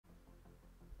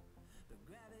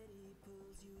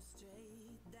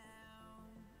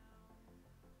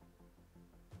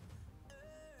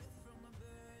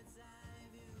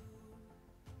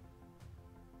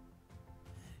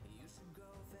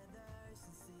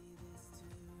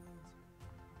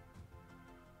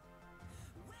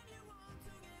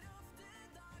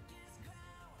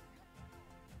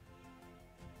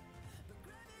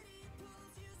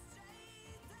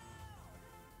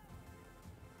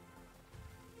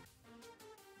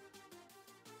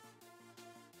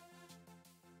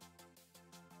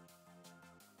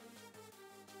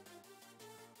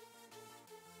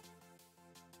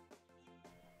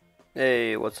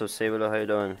Hey, what's up, Sabula? How you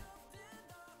doing?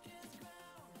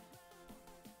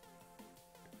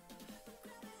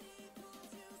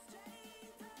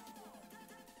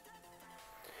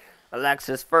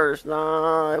 Alexis first.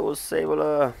 Nah, it was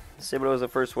Sabula. Sabula was the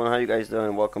first one. How you guys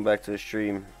doing? Welcome back to the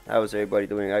stream. How is everybody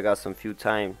doing? I got some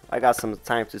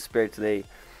time to spare today.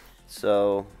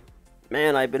 So,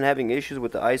 man, I've been having issues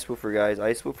with the ice woofer, guys.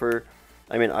 Ice woofer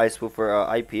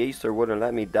IPA store wouldn't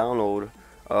let me download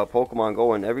Pokemon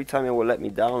Go, and every time it would let me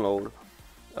download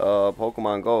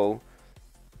Pokemon Go,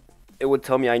 it would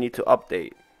tell me I need to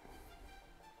update.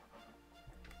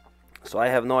 So I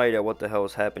have no idea what the hell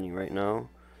is happening right now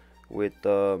with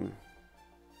the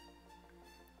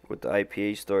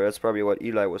IPA store. That's probably what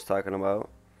Eli was talking about.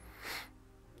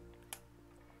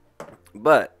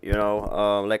 But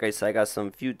like I said, I got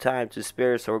some few time to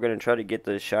spare, so we're gonna try to get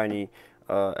the shiny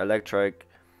Electrike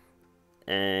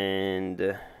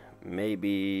and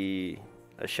maybe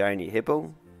a shiny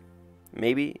Hippo.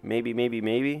 Maybe.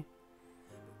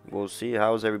 We'll see.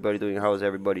 How's everybody doing? How's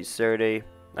everybody's Saturday?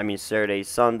 Saturday,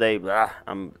 Sunday. Blah.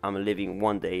 I'm living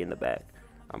one day in the back.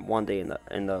 I'm one day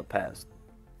in the past.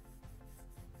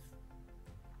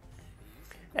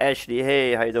 Ashley,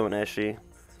 hey, how you doing, Ashley?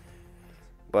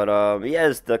 But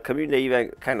yes, the community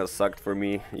event kind of sucked for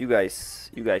me. You guys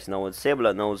know it.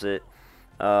 Sabla knows it.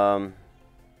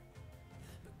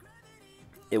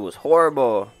 It was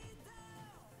horrible.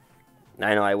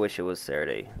 I know. I wish it was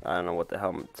Saturday. I don't know what the hell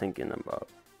I'm thinking about.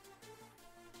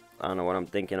 I don't know what I'm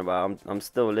thinking about. I'm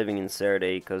still living in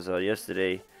Saturday because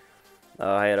yesterday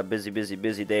I had a busy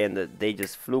day, and the day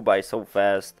just flew by so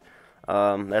fast.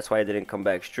 That's why I didn't come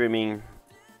back streaming.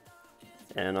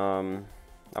 And I'm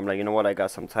like, you know what? I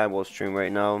got some time. We'll stream right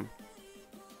now.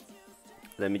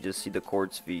 Let me just see the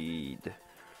courts feed.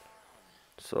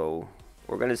 So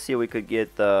we're gonna see if we could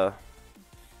get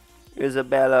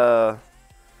Isabella.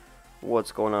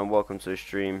 What's going on? Welcome to the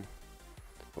stream.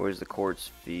 Where's the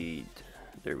courts feed?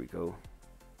 There we go.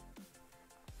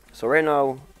 So right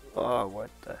now, oh, what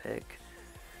the heck?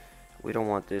 We don't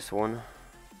want this one.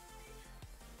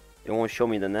 It won't show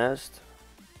me the nest.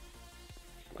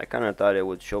 I kind of thought it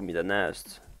would show me the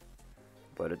nest,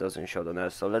 but it doesn't show the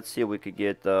nest. So let's see if we could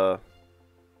get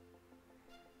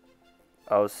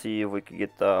I'll see if we could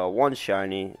get one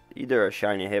shiny, either a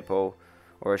shiny Hippo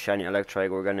or a shiny Electrike.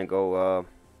 We're gonna go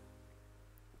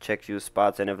check few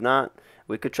spots, and if not,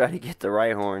 we could try to get the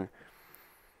Rhyhorn.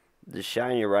 The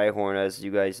shiny Rhyhorn, as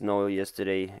you guys know,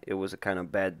 yesterday it was a kind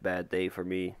of bad day for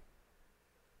me.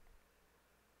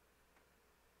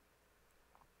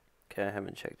 Okay, I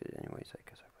haven't checked it anyways. I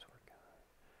guess I was working.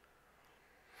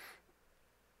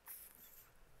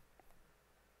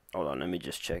 Hold on, let me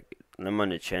just check it. I'm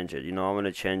gonna change it. I'm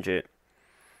gonna change it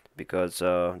because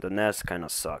the nests kind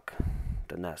of suck.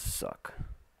 The nests suck.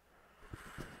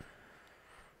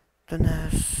 The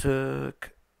nests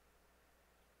suck.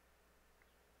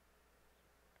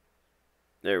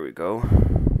 There we go.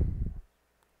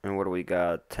 And what do we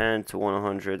got? 10 to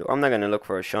 100. I'm not gonna look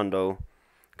for a Shundo,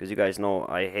 because you guys know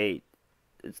I hate.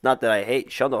 It's not that I hate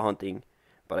Shundo hunting,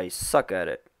 but I suck at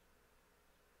it.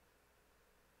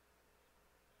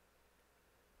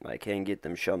 I can't get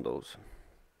them Shundos.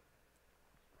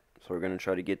 So we're gonna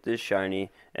try to get this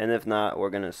shiny, and if not, we're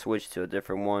gonna switch to a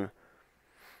different one.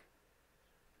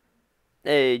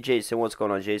 Hey Jason, what's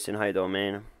going on, Jason? How you doing,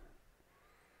 man?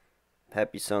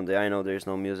 Happy Sunday. I know there's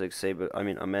no music, but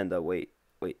Amanda, wait.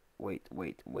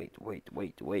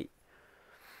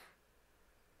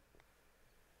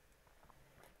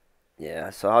 Yeah,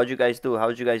 so how'd you guys do?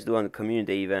 How'd you guys do on the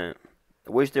community event?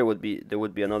 I wish there would be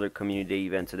another community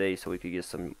event today so we could get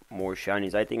some more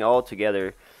shinies. I think all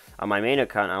together on my main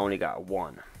account I only got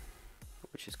one,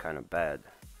 which is kind of bad.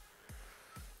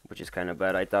 I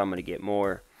thought I'm gonna get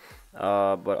more,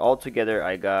 but all together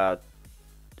I got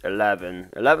 11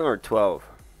 or 12.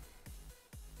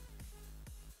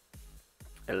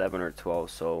 11 or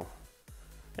 12, so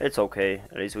it's okay.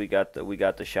 At least we got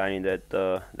the shiny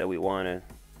that we wanted.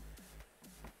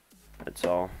 That's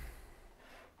all.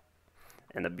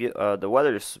 And the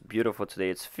weather is beautiful today.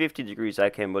 It's 50 degrees. I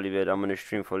can't believe it. I'm gonna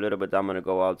stream for a little bit. I'm gonna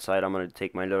go outside. I'm gonna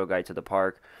take my little guy to the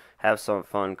park, have some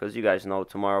fun. Cause you guys know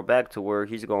tomorrow back to work.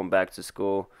 He's going back to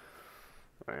school.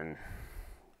 And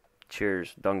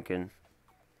cheers, Duncan.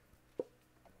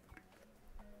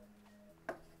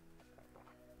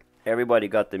 Everybody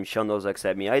got them shundos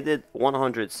except me. I did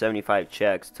 175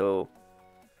 checks till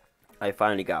I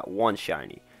finally got one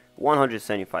shiny.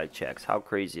 175 checks. How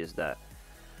crazy is that?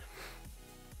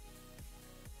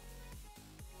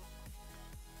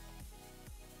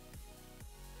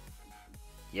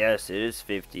 Yes, it is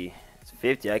 50. It's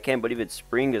 50. I can't believe it.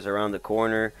 Spring is around the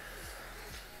corner.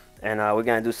 And we're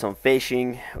going to do some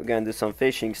fishing. We're going to do some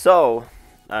fishing. So,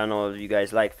 I don't know if you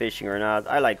guys like fishing or not.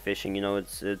 I like fishing. You know,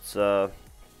 it's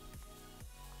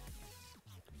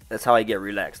that's how I get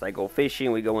relaxed. I go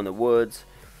fishing. We go in the woods.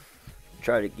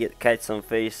 Try to catch some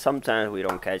fish. Sometimes we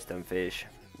don't catch them fish.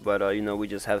 But, you know, we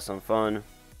just have some fun.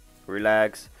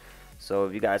 Relax. So,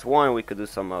 if you guys want, we could do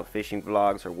some fishing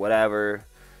vlogs or whatever.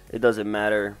 It doesn't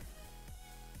matter.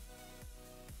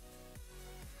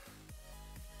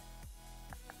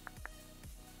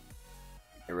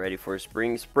 You ready for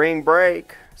spring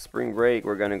break? Spring break.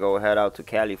 We're gonna go head out to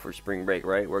Cali for spring break,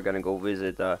 right? We're gonna go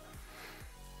visit.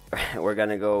 We're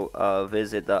gonna go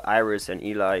visit Iris and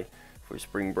Eli for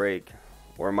spring break,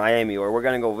 or Miami, or we're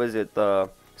gonna go visit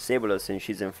Sabula since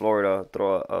she's in Florida.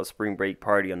 Throw a spring break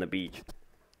party on the beach.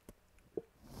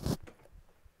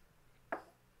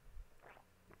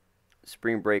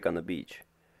 Spring break on the beach.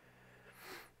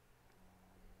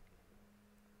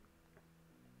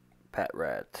 Pat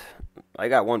rat. I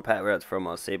got one pat rat from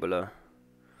Sabula.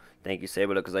 Thank you,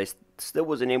 Sabula, because I still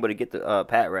wasn't able to get the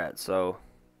pat rat. So,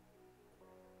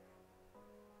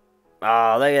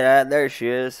 oh, look at that! There she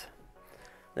is.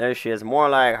 There she is. More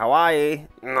like Hawaii.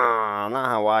 No,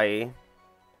 not Hawaii.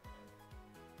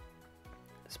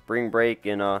 Spring break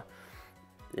in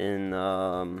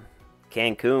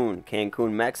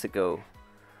Cancun, Mexico.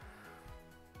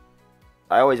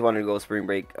 I always wanted to go spring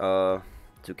break to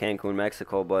Cancun,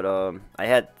 Mexico, but I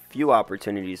had few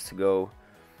opportunities to go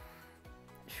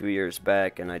a few years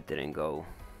back, and I didn't go.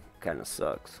 Kind of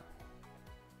sucks.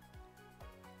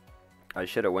 I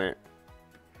should have went.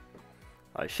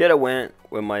 I should have went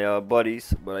with my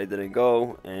buddies, but I didn't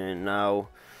go, and now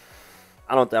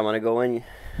I don't think I'm gonna go any.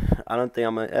 I don't think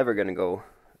I'm ever gonna go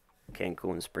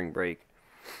Cancun spring break.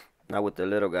 Not with the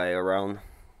little guy around.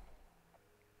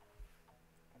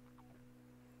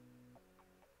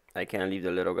 I can't leave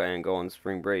the little guy and go on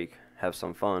spring break. Have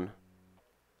some fun.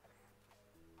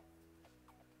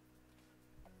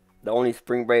 The only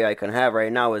spring break I can have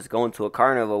right now is going to a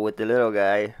carnival with the little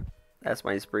guy. That's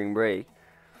my spring break.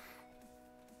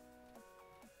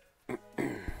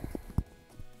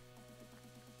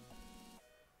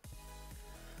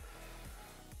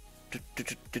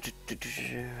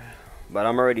 But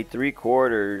I'm already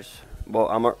 3/4. Well,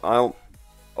 I'm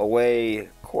away,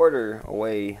 quarter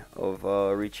away of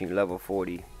reaching level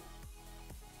 40.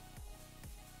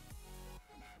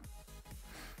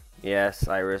 Yes,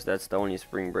 Iris, that's the only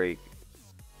spring break.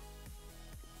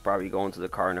 Probably going to the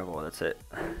carnival. That's it.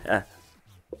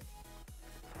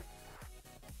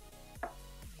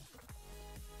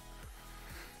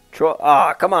 Troy,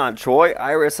 come on, Troy,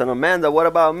 Iris, and Amanda. What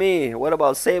about me? What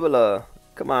about Sabula?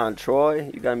 Come on,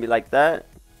 Troy. You gonna be like that?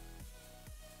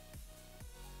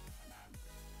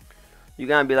 You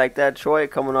gonna be like that, Troy?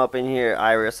 Coming up in here,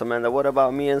 Iris, Amanda. What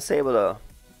about me and Sabula?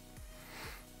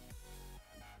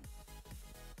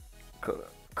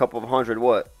 Couple of hundred.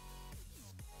 What?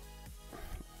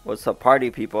 What's up, party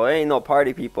people? Ain't no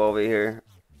party people over here.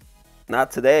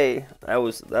 Not today. That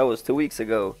was 2 weeks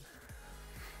ago.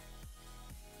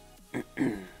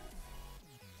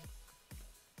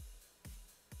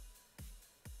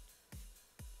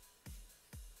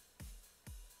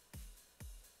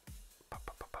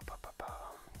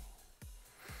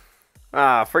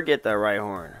 Forget that right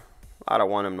horn. I don't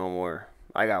want him no more.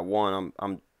 I got one.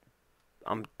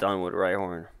 I'm done with right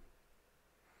horn.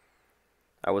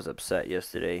 I was upset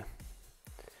yesterday.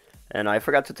 And I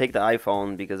forgot to take the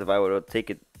iPhone, because if I would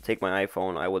take my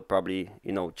iPhone, I would probably,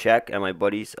 you know, check at my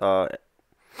buddy's at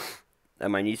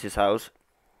my niece's house.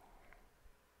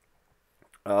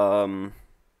 But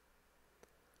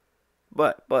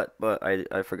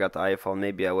I forgot the iPhone.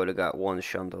 Maybe I would have got one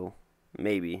shundo.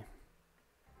 Maybe.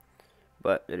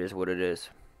 But it is what it is.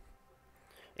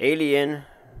 Alien.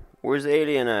 Where's the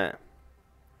alien at?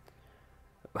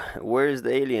 Where's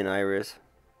the alien, Iris?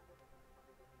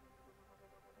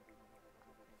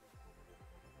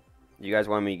 You guys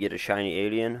want me to get a shiny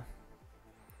alien?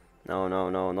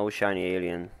 No shiny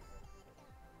alien.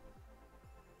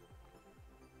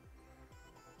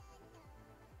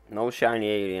 No shiny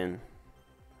alien.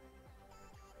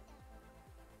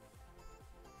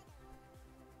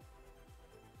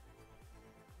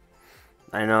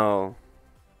 I know.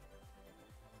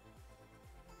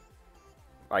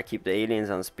 I keep the aliens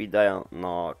on speed dial.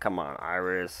 No, come on,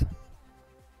 Iris.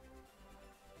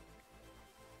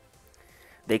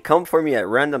 They come for me at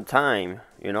random time.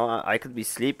 You know, I could be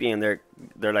sleeping and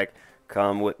they're like,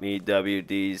 "Come with me,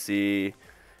 WDC,"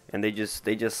 and they just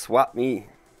swap me.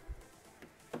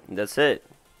 And that's it.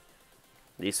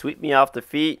 They sweep me off the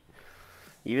feet,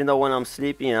 even though when I'm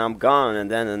sleeping I'm gone, and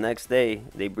then the next day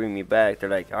they bring me back. They're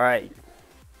like, "All right,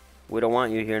 we don't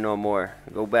want you here no more.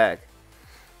 Go back."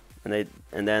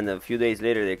 And then a few days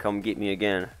later they come get me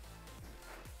again.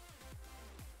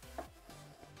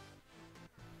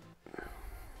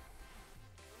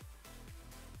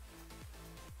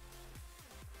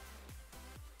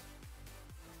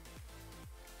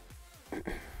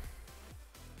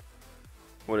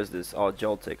 What is this? Oh,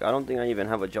 Joltik. I don't think I even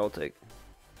have a Joltik.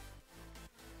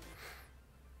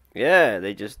 Yeah,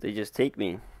 they just take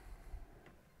me.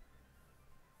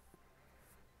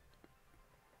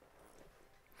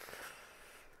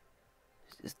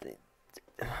 It's just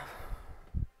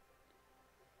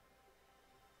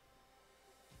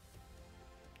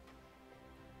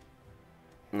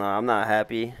no, I'm not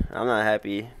happy. I'm not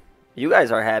happy. You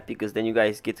guys are happy because then you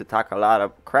guys get to talk a lot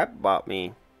of crap about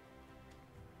me.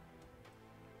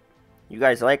 You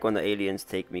guys like when the aliens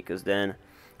take me because then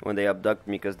when they abduct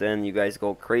me because then you guys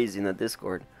go crazy in the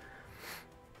Discord.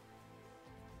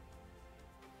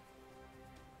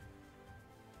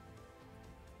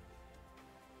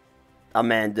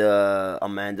 Amanda,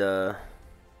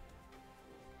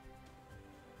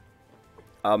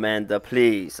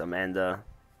 please, Amanda,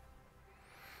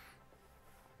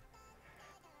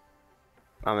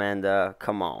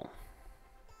 come on.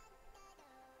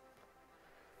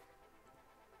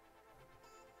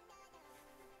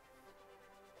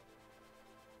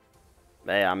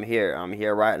 Hey, I'm here. I'm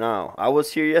here right now. I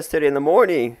was here yesterday in the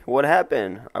morning. What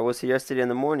happened? I was here yesterday in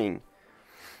the morning.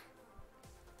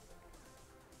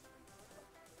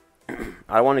 I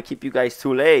don't want to keep you guys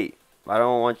too late. I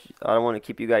don't want to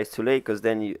keep you guys too late because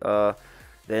then you guys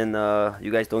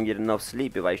don't get enough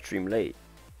sleep if I stream late.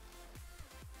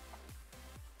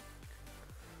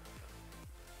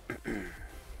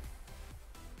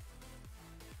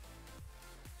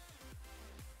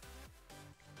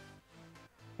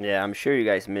 Yeah, I'm sure you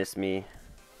guys miss me.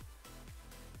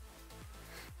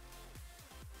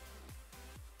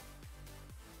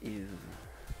 Ew.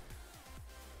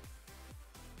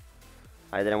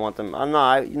 I didn't want them. I'm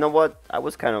not. You know what? I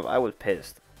was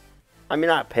pissed. I mean,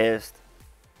 not pissed.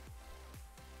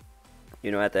 You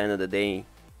know, at the end of the day,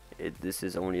 this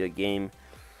is only a game.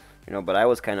 You know, but I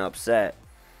was kind of upset.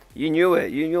 You knew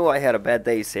it. You knew I had a bad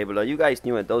day, Saber. You guys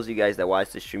knew it. Those of you guys that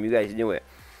watched the stream, you guys knew it.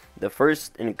 The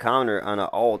first encounter on an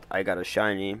alt, I got a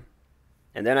shiny.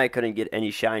 And then I couldn't get any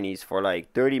shinies for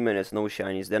like 30 minutes, no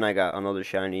shinies. Then I got another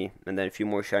shiny, and then a few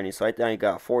more shinies. So I think I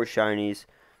got 4 shinies.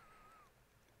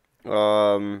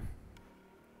 I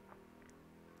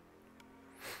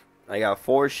got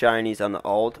 4 shinies on the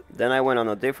alt. Then I went on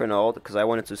a different alt because I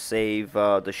wanted to save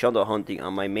the shuttle hunting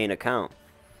on my main account.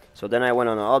 So then I went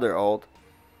on the other alt,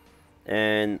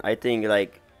 and I think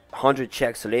like 100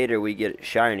 checks later we get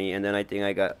shiny, and then I think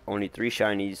I got only 3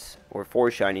 shinies or 4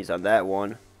 shinies on that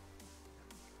one.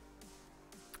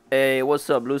 Hey, what's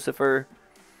up, Lucifer?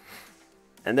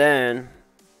 And then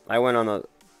I went on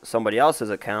somebody else's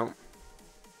account,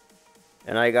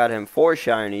 and I got him 4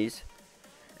 shinies.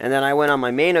 And then I went on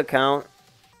my main account,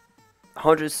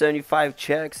 175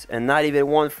 checks, and not even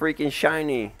 1 freaking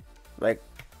shiny. Like,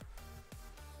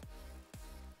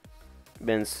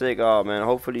 been sick. Oh man,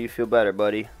 hopefully you feel better,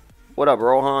 buddy. What up,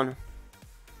 Rohan?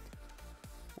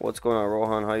 What's going on,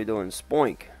 Rohan? How you doing?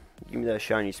 Spoink. Give me that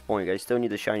shiny Spoink. I still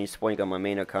need the shiny Spoink on my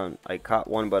main account. I caught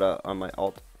one, but on my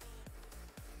alt.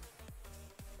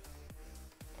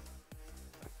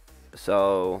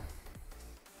 So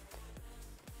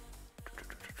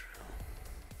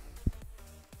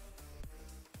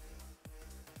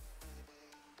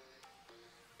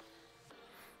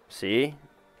see,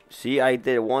 I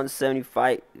did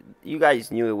 175. You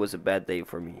guys knew it was a bad day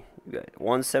for me. You got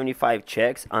 175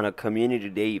 checks on a community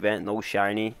day event, no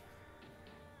shiny.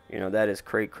 You know, that is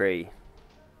cray.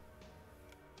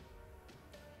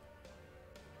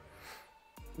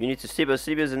 You need to sleep, but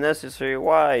sleep isn't necessary.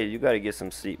 Why? You gotta get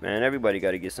some sleep, man. Everybody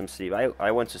gotta get some sleep.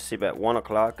 I went to sleep at 1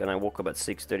 o'clock and I woke up at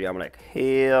 6:30. I'm like,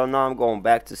 hell no, I'm going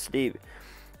back to sleep.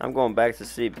 I'm going back to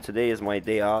sleep. Today is my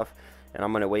day off, and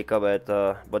I'm gonna wake up at.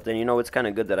 But then, you know, it's kind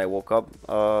of good that I woke up.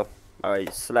 I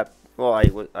slept Well,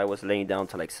 I was laying down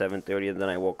till like 7:30, and then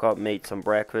I woke up, made some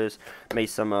breakfast, made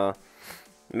some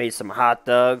hot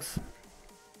dogs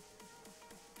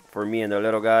for me and the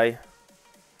little guy,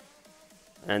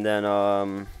 and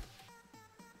then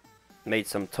made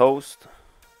some toast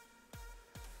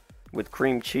with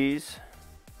cream cheese.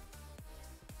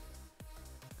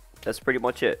 That's pretty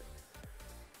much it.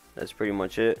 That's pretty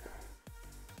much it.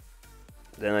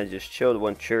 Then I just chilled,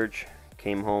 went to church,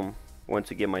 came home, went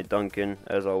to get my Dunkin',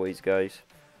 as always, guys.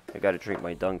 I gotta drink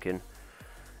my Dunkin'.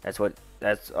 That's what's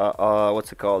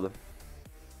it called?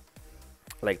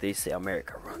 Like they say,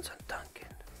 America runs on Dunkin'.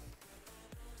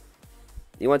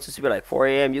 You went to sleep at like 4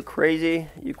 a.m. You crazy?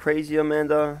 You crazy,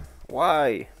 Amanda?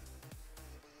 Why?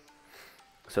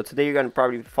 So today you're gonna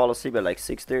probably fall asleep at like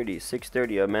 6:30.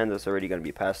 6:30, Amanda's already gonna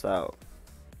be passed out.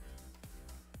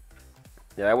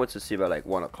 Yeah, I went to sleep at like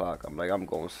 1 o'clock. I'm like, I'm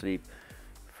going to sleep.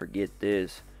 Forget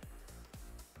this.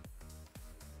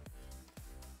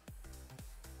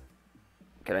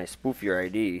 Can I spoof your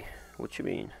ID? What you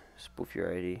mean? Spoof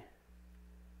your ID?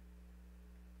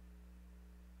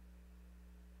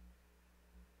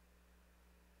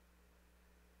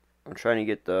 I'm trying to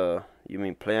get the. You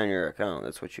mean play on your account?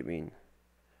 That's what you mean.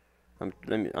 I'm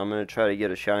gonna try to get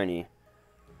a shiny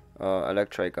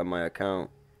Electrike on my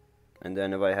account, and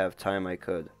then if I have time, I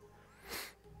could.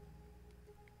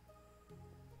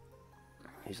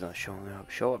 He's not showing up.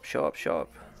 Show up, show up, show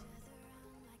up.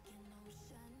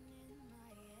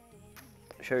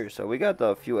 Show yourself. We got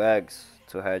a few eggs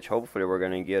to hatch. Hopefully we're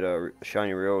gonna get a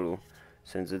shiny Riolu,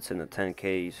 since it's in the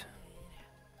 10Ks.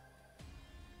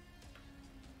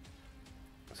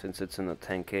 Since it's in the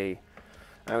 10K.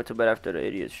 I went to bed after the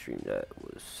idiot stream. That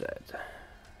was sad.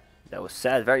 That was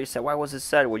sad, very sad. Why was it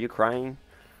sad? Were you crying?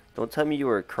 Don't tell me you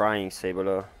were crying,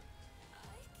 Sabala.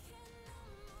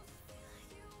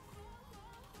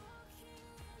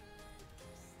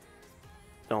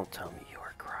 Don't tell me you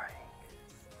were crying.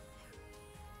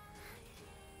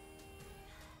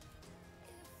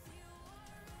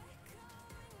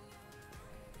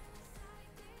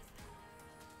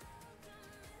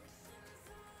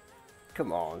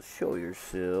 Come on, show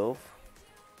yourself.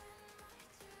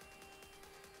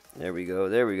 There we go,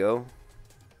 there we go.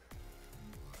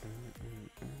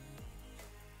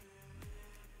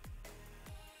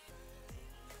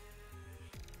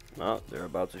 Oh, they're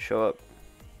about to show up.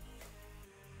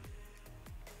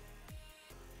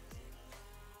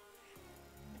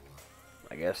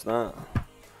 I guess not.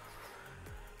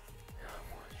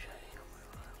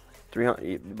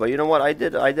 300, but you know what? I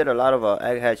did a lot of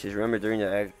egg hatches. Remember during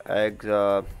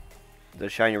the the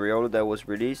shiny Riolu that was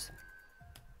released?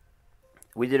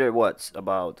 We did it what,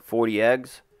 about 40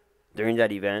 eggs during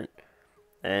that event,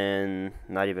 and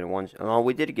not even one. Oh,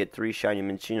 we did get 3 shiny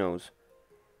Minchinos,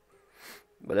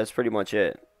 but that's pretty much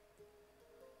it.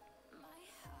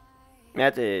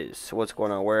 Mathis, what's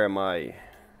going on? Where am I?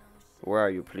 Where are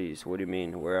you, please? What do you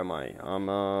mean? Where am I?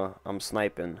 I'm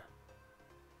sniping.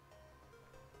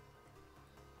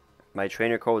 My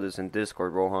trainer code is in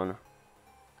Discord, Rohan.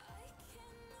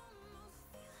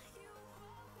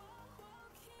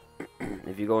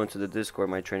 If you go into the Discord,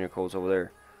 my trainer code's over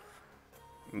there.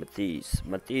 Matisse.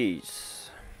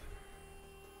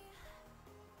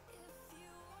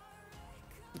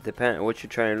 Depend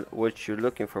what you're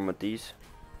looking for, Matisse.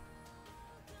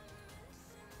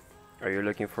 Are you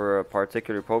looking for a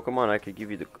particular Pokemon? I could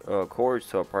give you the codes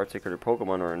to a particular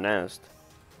Pokemon or a nest,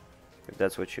 if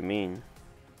that's what you mean.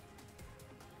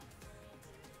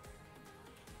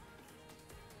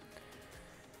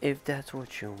 If that's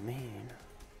what you mean.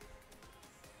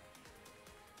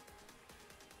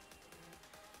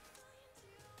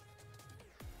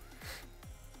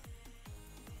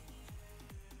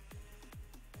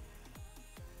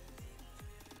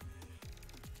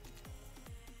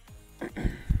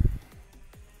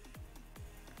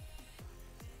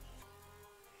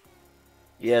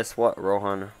 Yes, what,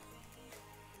 Rohan?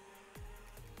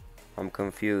 I'm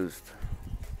confused.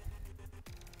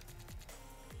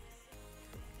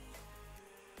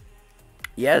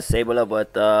 Yes, Sabala,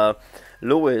 but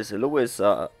Lewis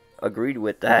agreed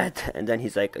with that, and then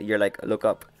he's like, "You're like, look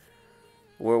up,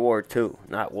 World War II,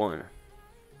 not one."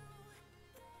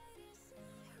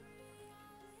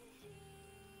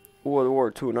 World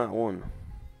War II, not one.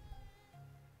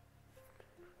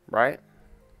 Right?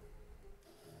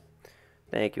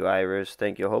 Thank you, Iris.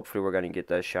 Thank you. Hopefully, we're gonna get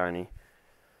that shiny.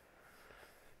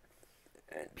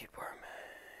 And people are mad.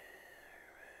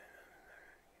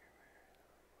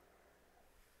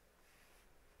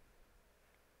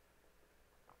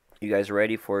 You guys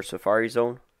ready for Safari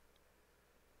Zone?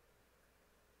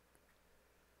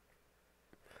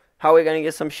 How are we gonna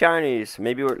get some shinies?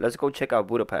 Maybe let's go check out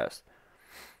Budapest.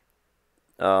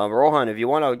 Rohan, if you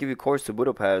want, I'll give you course to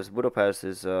Budapest. Budapest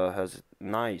is has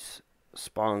nice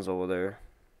spawns over there.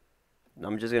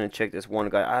 I'm just gonna check this one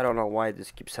guy. I don't know why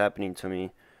this keeps happening to me.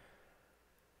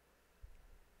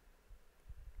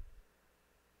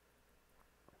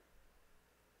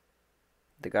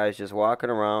 The guy's just walking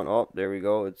around. Oh, there we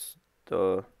go. It's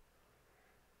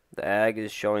the ag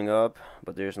is showing up,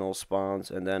 but there's no spawns.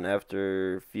 And then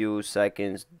after a few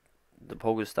seconds, the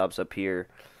Pokestops appear.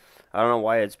 I don't know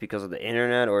why. It's because of the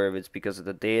internet or if it's because of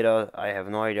the data. I have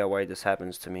no idea why this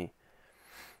happens to me.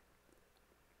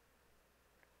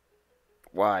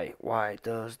 Why? Why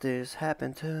does this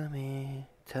happen to me?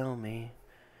 Tell me.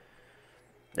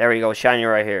 There we go. Shiny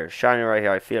right here. Shiny right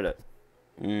here. I feel it.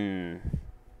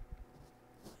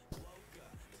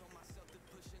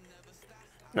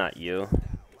 Not you.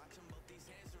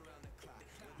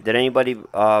 Did anybody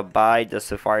buy the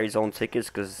Safari Zone tickets?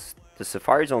 Because the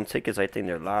Safari Zone tickets, I think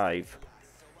they're live.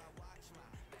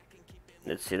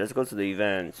 Let's see. Let's go to the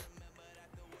events.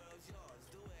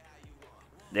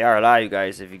 They are live,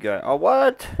 guys. If you got... Oh,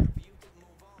 what?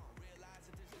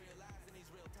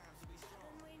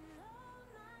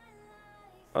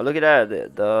 Oh, look at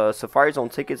that. The Safari Zone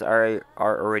tickets are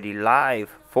already live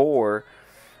for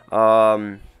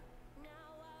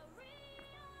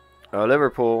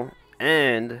Liverpool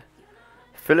and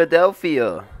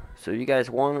Philadelphia. So if you guys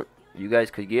want, you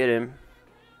guys could get him.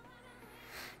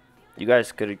 You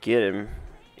guys could get him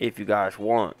if you guys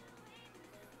want.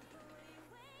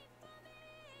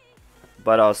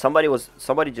 But somebody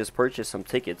just purchased some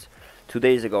tickets 2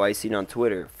 days ago. I seen on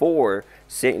Twitter for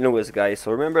St. Louis, guys.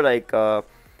 So remember, like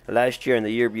last year and the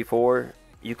year before,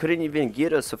 you couldn't even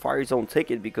get a Safari Zone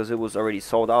ticket because it was already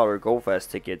sold out, or Go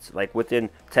Fast tickets. Like within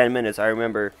 10 minutes, I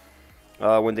remember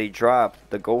when they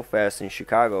dropped the Go Fast in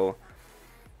Chicago.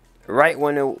 Right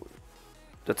when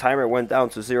the timer went down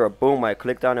to 0, boom, I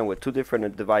clicked on it with 2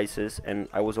 different devices, and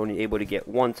I was only able to get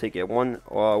 1 ticket.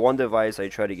 One device I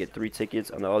tried to get 3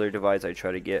 tickets, on the other device I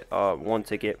tried to get 1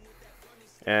 ticket,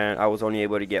 and I was only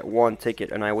able to get 1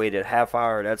 ticket, and I waited half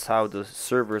hour. That's how the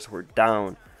servers were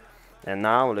down. And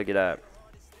now look at that.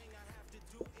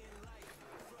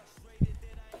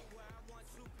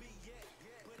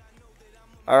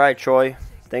 All right, Troy,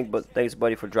 thanks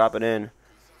buddy for dropping in.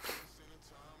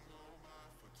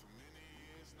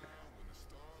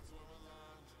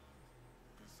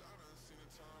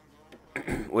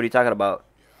 What are you talking about?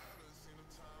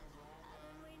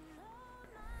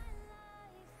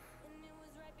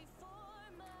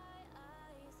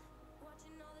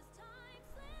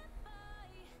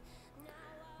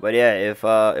 But yeah,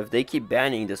 if they keep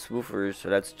banning the swoofers, so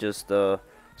let's just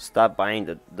stop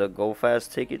buying the Go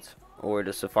Fast tickets or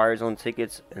the Safari Zone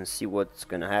tickets and see what's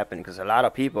gonna happen. Because a lot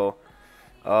of people,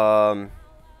 you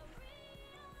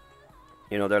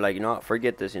know, they're like, you know,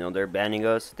 forget this. You know, they're banning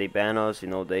us. They ban us. You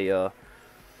know, they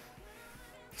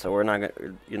so we're not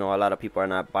gonna. You know, a lot of people are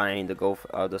not buying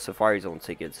the Safari Zone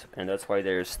tickets, and that's why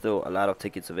there's still a lot of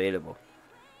tickets available.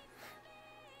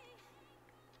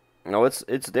 No, it's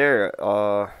there.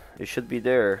 It should be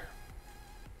there.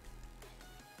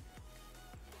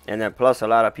 And then plus a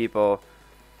lot of people,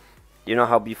 you know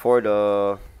how before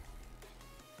the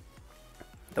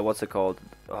what's it called?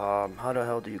 How the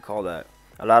hell do you call that?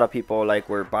 A lot of people like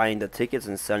were buying the tickets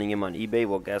and selling them on eBay.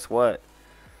 Well, guess what?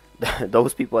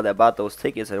 Those people that bought those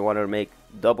tickets and wanted to make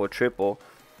double, triple,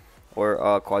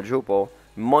 or quadruple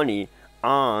money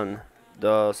on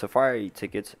the Safari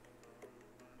tickets,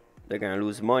 they're gonna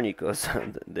lose money because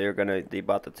they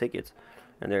bought the tickets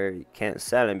and they can't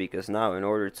sell them, because now in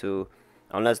order to,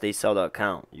 unless they sell the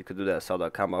account, you could do that, sell the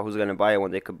account, but who's gonna buy it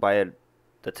when they could buy it,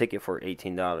 the ticket for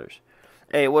 $18?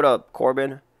 Hey, what up,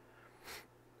 Corbin?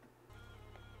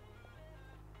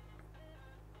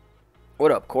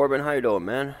 What up, Corbin? How you doing,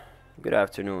 man? Good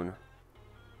afternoon.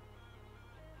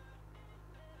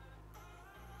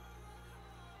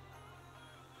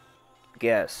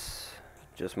 Guess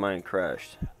just mine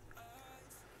crashed.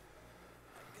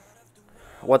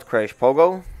 What crashed?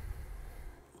 Pogo?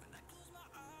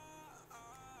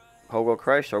 Pogo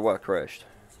crashed or what crashed?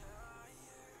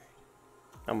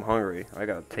 I'm hungry. I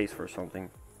got a taste for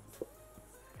something.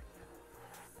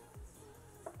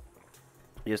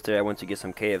 Yesterday I went to get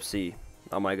some KFC.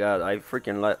 Oh my god, I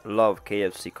freaking love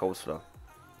KFC coleslaw.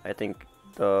 I think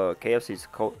the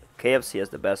KFC has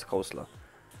the best coleslaw.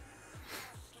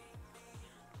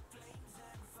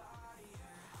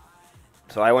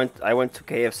 So I went to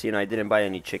KFC and I didn't buy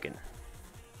any chicken.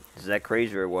 Is that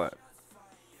crazy or what?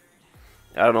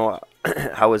 I don't know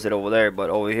how is it over there, but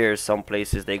over here some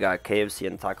places they got KFC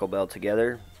and Taco Bell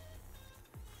together.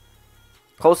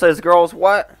 Cole says, girls,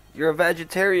 what? You're a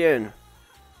vegetarian.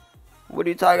 What are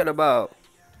you talking about,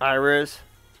 Iris?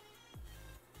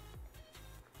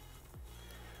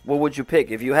 What would you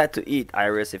pick if you had to eat,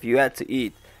 Iris? If you had to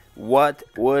eat, what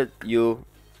would you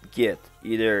get?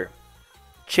 Either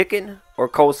chicken or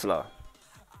coleslaw?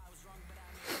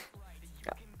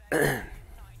 I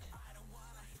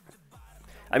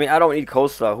mean, I don't eat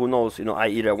coleslaw. Who knows? You know, I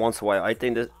eat it once in a while. I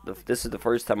think this is the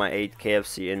first time I ate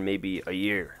KFC in maybe a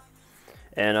year.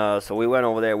 And so we went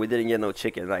over there. We didn't get no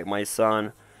chicken. Like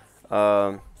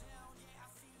um,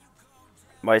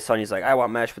 my son, he's like, I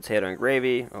want mashed potato and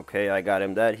gravy. Okay, I got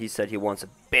him that. He said he wants a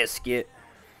biscuit.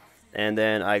 And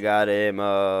then I got him,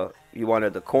 he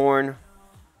wanted the corn.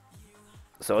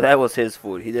 So that was his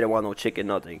food. He didn't want no chicken,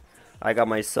 nothing. I got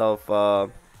myself the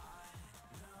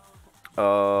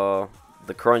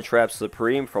Crunchwrap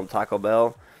Supreme from Taco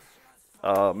Bell,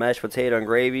 mashed potato and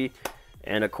gravy,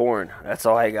 and a corn. That's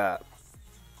all I got.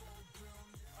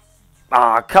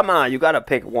 Ah, come on. You got to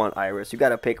pick one, Iris. You got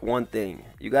to pick one thing.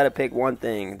 You got to pick one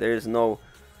thing. There's no...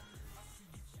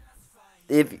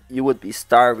 If you would be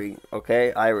starving,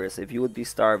 okay, Iris, if you would be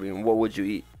starving, what would you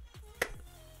eat?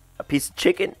 A piece of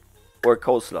chicken or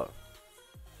coleslaw?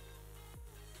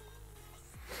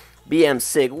 BM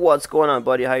Sig, what's going on,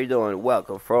 buddy? How you doing?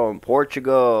 Welcome from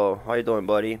Portugal. How you doing,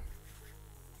 buddy?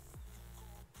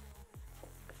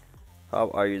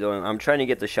 How are you doing? I'm trying to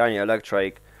get the shiny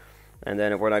Electrike, and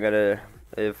then if we're not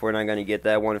gonna get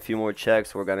that one, a few more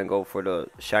checks, we're gonna go for the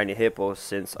shiny Hippo,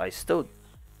 since I still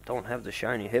don't have the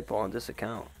shiny Hippo on this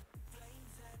account.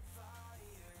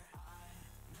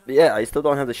 But yeah, I still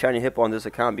don't have the shiny Hippo on this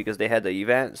account because they had the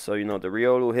event. So, you know, the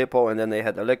Riolu Hippo, and then they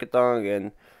had the Lickitung,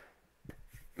 and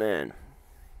man,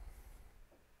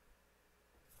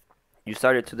 you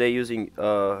started today using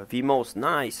Vmos.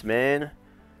 Nice, man.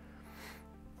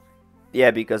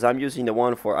 Yeah, because I'm using the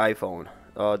one for iPhone.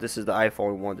 This is the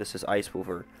iPhone one. This is Ice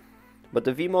Spoofer. But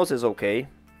the Vmos is okay.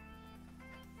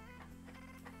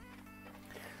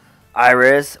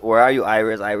 Iris, where are you,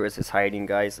 Iris? Iris is hiding,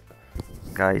 guys.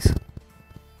 Guys,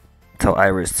 tell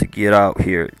Iris to get out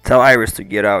here. Tell Iris to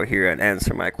get out here and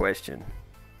answer my question.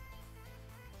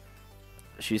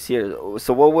 She's here.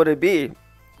 So what would it be?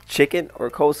 Chicken or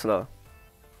coleslaw?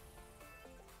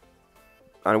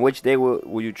 On which day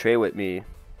will you trade with me?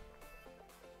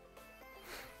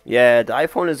 Yeah, the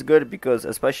iPhone is good because,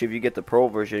 especially if you get the Pro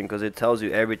version, because it tells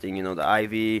you everything. You know, the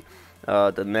IV,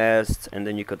 the Nest, and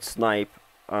then you could snipe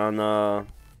on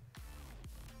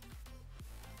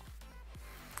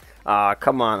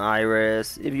come on,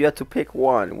 Iris. If you had to pick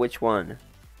one, which one?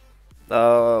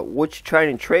 What you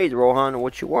trying to trade, Rohan?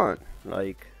 What you want?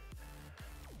 Like,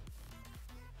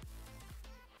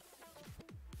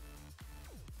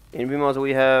 in Vimos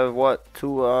we have what,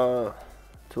 2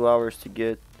 hours to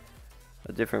get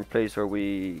a different place where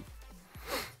we...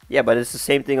 Yeah, but it's the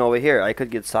same thing over here. I could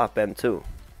get SoftBand too.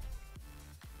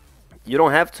 You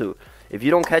don't have to. If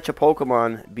you don't catch a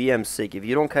Pokemon, BM sick. If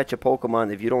you don't catch a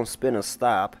Pokemon, if you don't spin a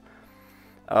stop,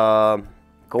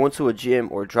 go into a gym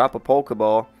or drop a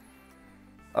Pokeball,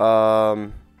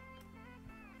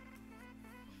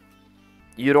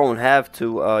 you don't have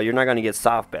to, you're not going to get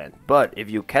SoftBand. But if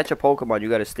you catch a Pokemon, you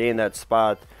got to stay in that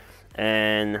spot.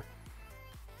 And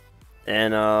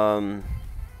I'm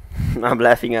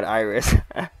laughing at Iris.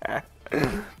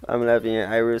 I'm laughing at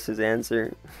Iris's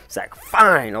answer. It's like,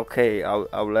 fine, okay,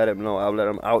 I'll let him know.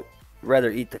 I'll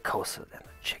rather eat the coleslaw than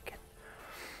the chicken.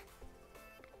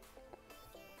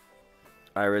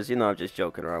 Iris, you know I'm just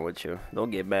joking around with you.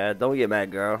 Don't get mad. Don't get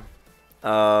mad, girl.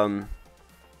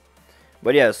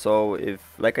 But yeah, so if,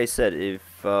 like I said, if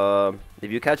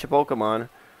you catch a Pokemon,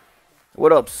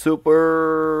 what up,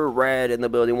 Super Red in the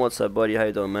building? What's up, buddy? How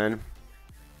you doing, man?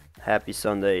 Happy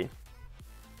Sunday.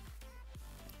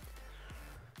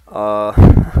 But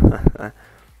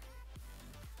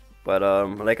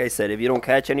like I said, if you don't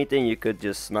catch anything, you could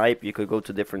just snipe. You could go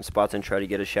to different spots and try to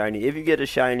get a shiny. If you get a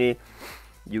shiny,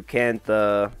 you can't,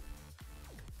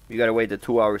 you gotta wait the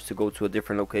 2 hours to go to a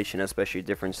different location, especially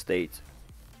different states.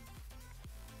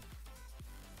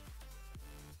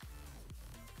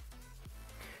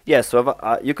 Yeah, so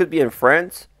if, you could be in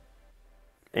France,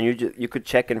 and you could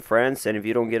check in France, and if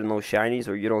you don't get no shinies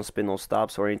or you don't spin no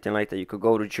stops or anything like that, you could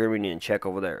go to Germany and check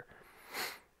over there.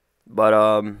 But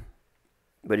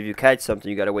if you catch something,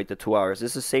 you gotta wait the 2 hours.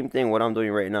 It's the same thing what I'm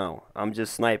doing right now. I'm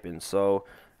just sniping, so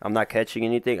I'm not catching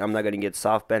anything. I'm not gonna get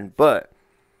SoftBand, but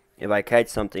if I catch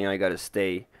something, I gotta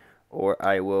stay, or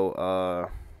I will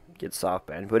get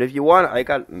SoftBand. But if you want, I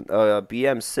got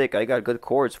BM sick. I got good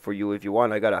cords for you. If you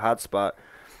want, I got a hotspot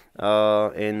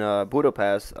in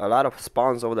Budapest. A lot of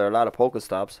spawns over there, a lot of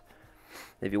Pokestops.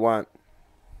 If you want.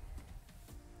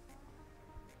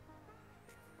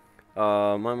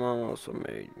 My mom also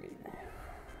made me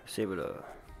save it up.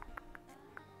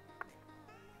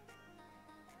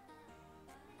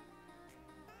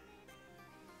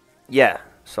 Yeah,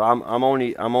 so I'm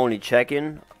only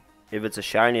checking if it's a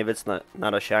shiny. If it's not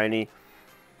a shiny,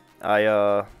 I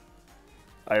uh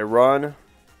I run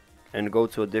and go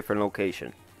to a different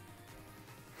location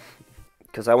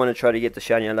because I want to try to get the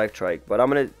shiny Electrike. But I'm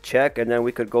gonna check, and then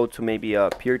we could go to maybe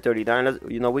Pier 39.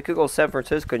 You know, we could go San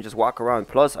Francisco and just walk around.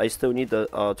 Plus, I still need the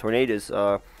Tornadoes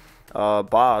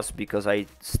boss because I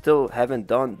still haven't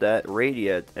done that raid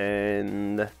yet.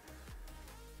 And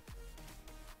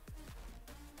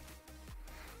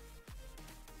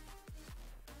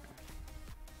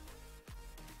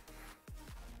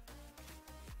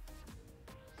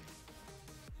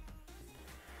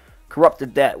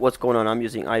corrupted that. What's going on? I'm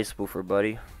using Ice Spoofer,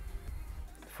 buddy,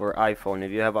 for iPhone.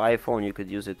 If you have an iPhone, you could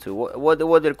use it too.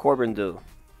 What did Corbin do?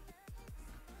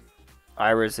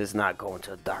 Iris is not going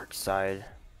to the dark side.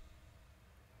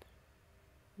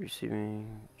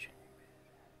 Receiving.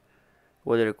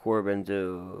 What did Corbin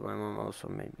do? My mom also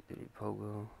made me did he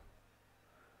pogo.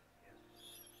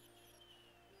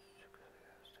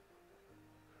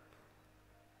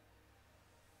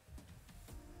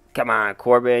 Come on,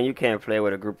 Corbin, you can't play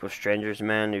with a group of strangers,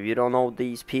 man. If you don't know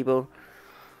these people,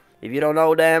 if you don't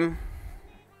know them,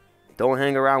 don't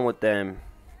hang around with them.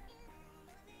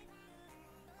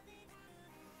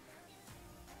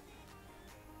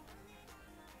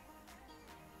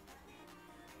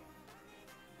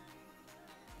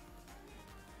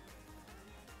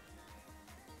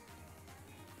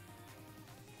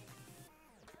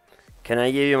 Can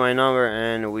I give you my number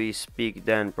and we speak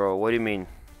then, bro? What do you mean?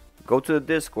 Go to the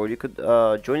Discord. You could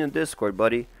join the Discord,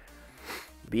 buddy.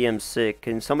 BM sick.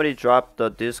 Can somebody drop the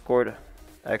Discord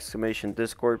exclamation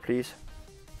Discord, please?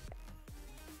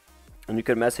 And you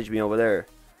can message me over there.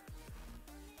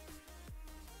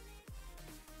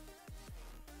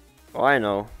 Oh, I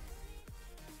know.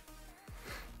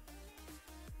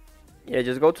 Yeah,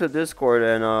 just go to the Discord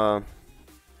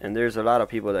and there's a lot of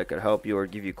people that could help you or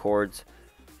give you cords.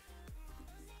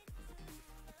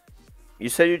 You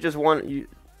said you just want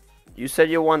you said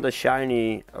you want the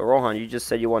shiny Rohan. You just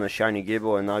said you want a shiny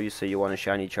Gibble, and now you say you want a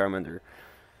shiny Charmander.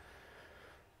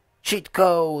 Cheat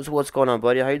codes. What's going on,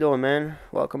 buddy? How you doing, man?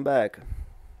 Welcome back.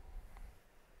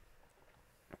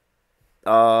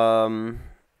 Rohan,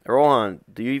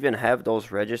 do you even have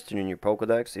those registered in your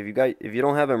Pokedex? If you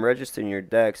don't have them registered in your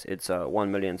Dex, it's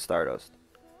 1 million Stardust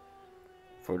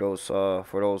for those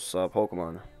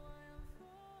Pokemon.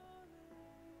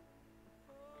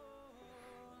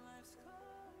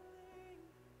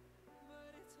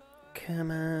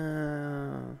 Come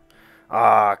on.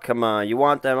 Ah, come on. You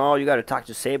want them all? You gotta talk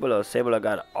to Sabla. Sabla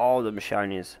got all the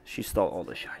shinies. She stole all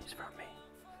the shinies from me.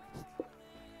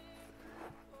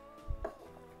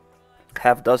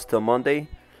 Half dust till Monday.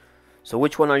 So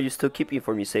which one are you still keeping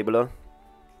for me, Sabla?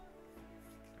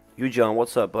 You, John,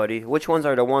 what's up, buddy? Which ones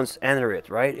are the ones?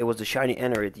 Anorith, right? It was the shiny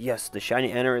Anorith. Yes, the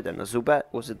shiny Anorith and the Zubat.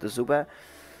 Was it the Zubat?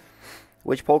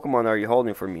 Which Pokemon are you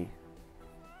holding for me?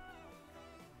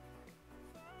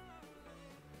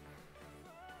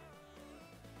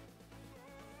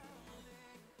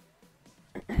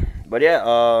 But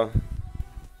yeah,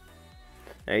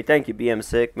 hey, thank you, BM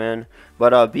sick, man.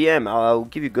 But BM, I'll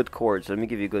give you good cords. Let me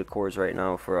give you good cords right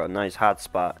now for a nice hot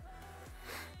spot.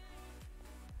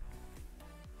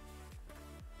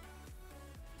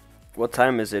 What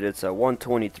time is it? It's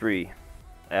 1:23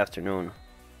 afternoon.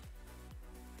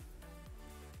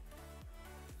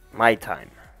 My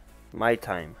time. My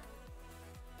time.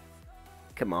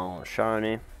 Come on,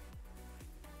 shiny.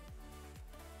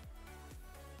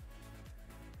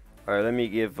 Alright, let me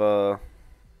give the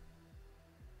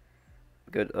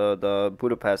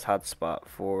Budapest hotspot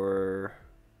for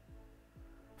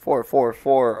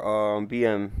 444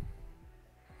 BM.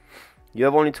 You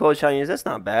have only 12 shinies. That's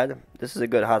not bad. This is a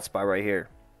good hotspot right here.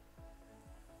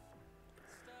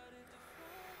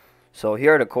 So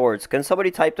here are the chords. Can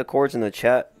somebody type the chords in the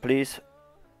chat, please?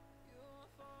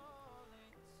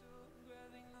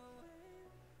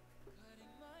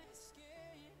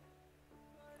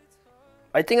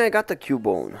 I think I got the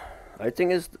Cubone. I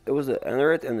think it was the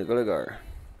Anorith and the Gligar.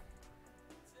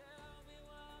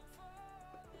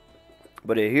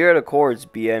 But here are the chords,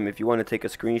 BM, if you want to take a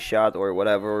screenshot or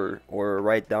whatever, or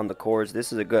write down the chords.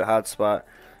 This is a good hotspot.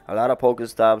 A lot of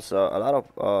Pokestops, a lot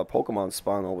of Pokemon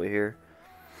spawn over here.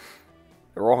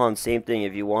 Rohan, same thing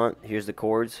if you want. Here's the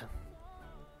chords.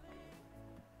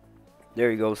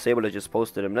 There you go. Sabla just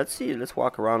posted them. Let's see. Let's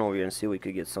walk around over here and see if we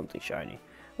could get something shiny.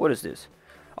 What is this?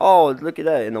 Oh, look at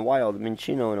that in the wild.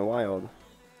 Minchino in the wild.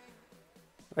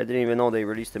 I didn't even know they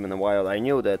released them in the wild. I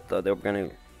knew that they were gonna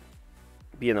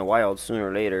be in the wild sooner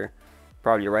or later,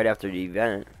 probably right after the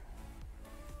event.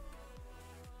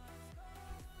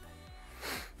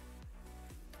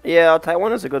 Yeah,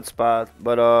 Taiwan is a good spot,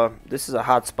 but this is a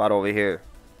hot spot over here.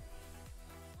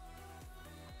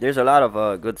 There's a lot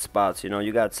of good spots. You know,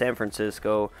 you got San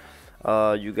Francisco,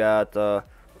 you got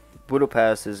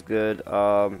Budapest is good.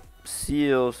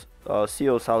 Seoul,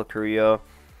 South Korea.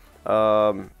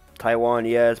 Taiwan,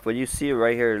 yes, but you see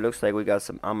right here, it looks like we got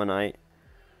some ammonite.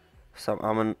 Some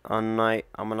ammonite.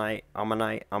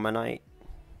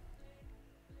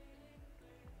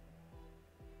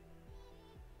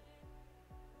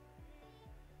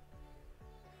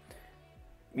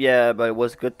 Yeah, but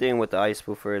what's good thing with the ice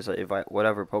spoofer is that if I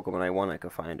whatever Pokemon I want, I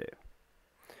can find it.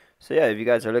 So yeah, if you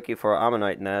guys are looking for an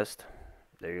ammonite nest,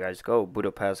 there you guys go.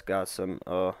 Budapest got some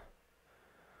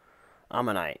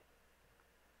ammonite.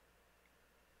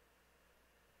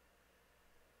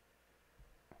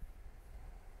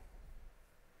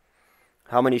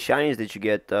 How many shinies did you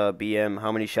get, BM?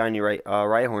 How many shiny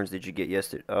Rhyhorns did you get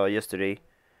yesterday?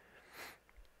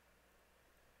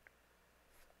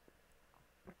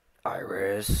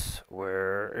 Iris,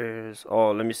 where is?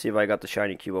 Oh, let me see if I got the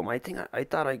shiny Cubone. I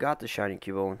thought I got the shiny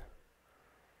Cubone.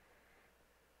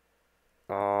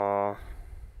 Uh,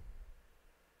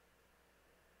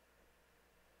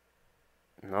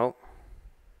 nope.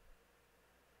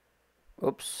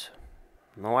 Oops.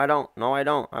 No, I don't. No, I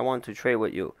don't. I want to trade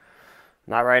with you.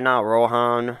 Not right now,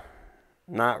 Rohan.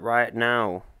 Not right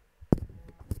now.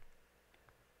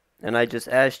 And I just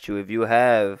asked you if you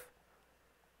have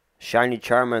shiny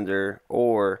Charmander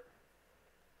or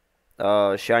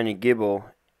shiny Gibble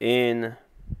in.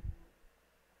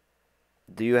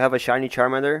 Do you have a shiny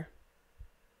Charmander?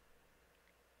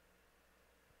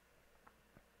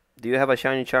 Do you have a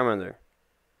shiny Charmander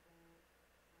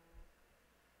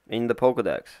in the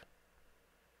Pokedex?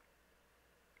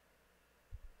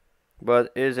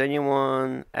 But is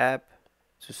anyone apt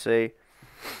to say,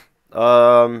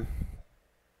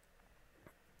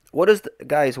 what is the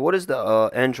guys? What is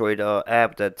the Android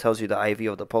app that tells you the IV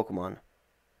of the Pokemon?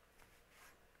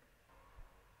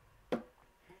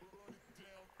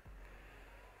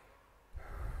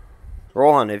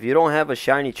 Rohan, if you don't have a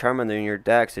shiny Charmander in your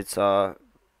Dex, it's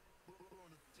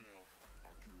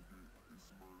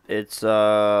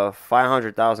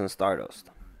 500,000 Stardust.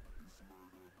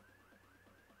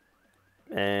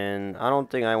 And I don't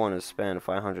think I want to spend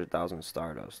 500,000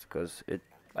 Stardust because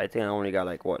I think I only got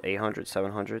like what 800,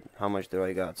 700. How much do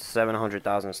I got?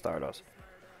 700,000 Stardust.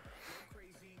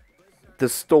 The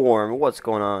Storm, what's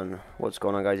going on? What's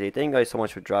going on, guys? Hey, thank you guys so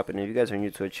much for dropping in. If you guys are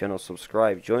new to the channel,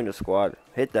 subscribe, join the squad,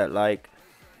 hit that like.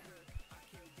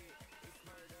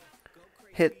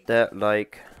 Hit that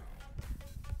like.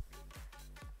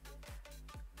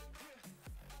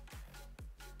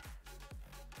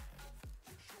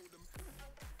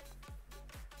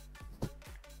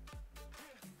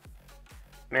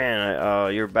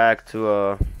 Man, you're back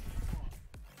to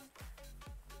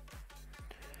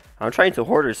I'm trying to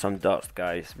hoard some dust,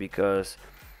 guys, because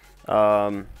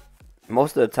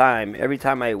most of the time, every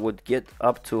time I would get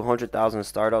up to 100,000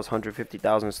 Stardust,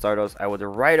 150,000 Stardust, I would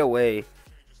right away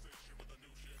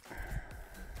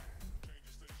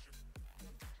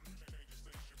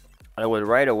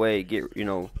get, you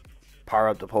know, power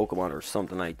up the Pokemon or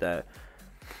something like that.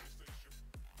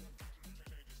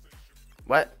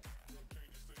 What?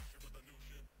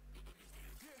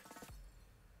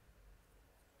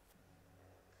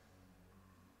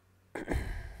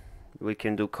 We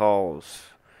can do calls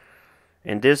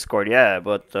in Discord, yeah,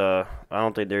 but I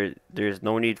don't think there's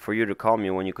no need for you to call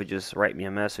me when you could just write me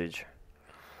a message.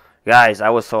 Guys, I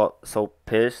was so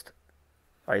pissed.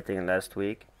 I think last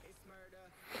week.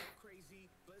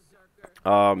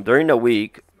 During the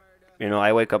week, you know,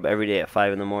 I wake up every day at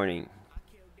 5 in the morning,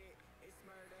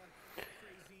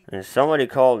 and somebody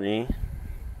called me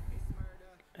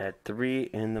at 3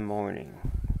 in the morning,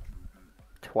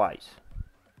 twice.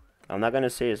 I'm not gonna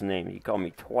say his name. He called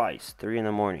me twice, 3 in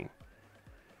the morning.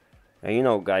 And you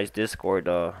know, guys, Discord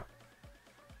calls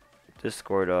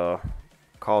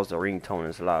the ringtone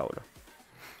is loud.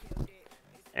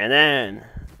 And then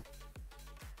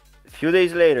a few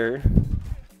days later,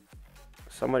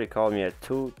 somebody called me at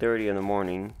 2:30 in the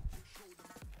morning,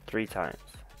 3 times.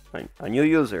 Like, a new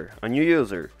user.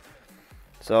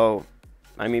 So,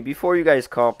 I mean, before you guys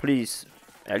call, please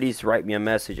at least write me a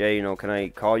message. Hey, you know, can I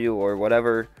call you or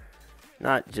whatever?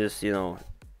 Not just, you know,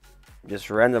 just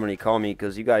randomly call me,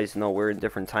 because you guys know we're in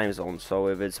different time zones. So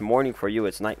if it's morning for you,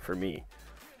 it's night for me.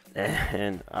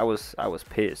 And I was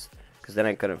pissed because then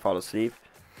I couldn't fall asleep.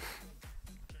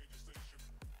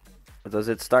 Does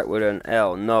it start with an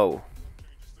L? No.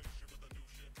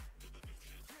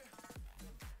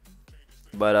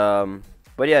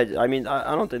 But yeah, I mean,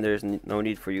 I don't think there's no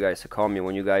need for you guys to call me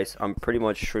when you guys. I'm pretty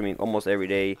much streaming almost every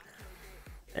day,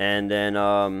 and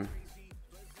then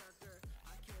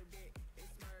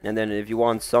if you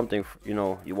want something,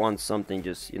 you want something,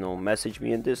 just message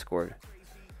me in Discord.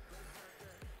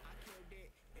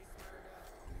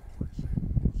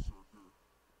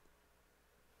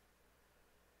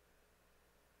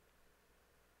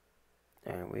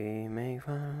 And we make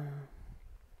fun.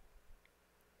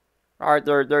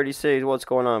 Arthur 36, what's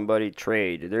going on, buddy?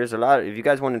 Trade. There's a lot. If you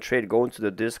guys want to trade, go into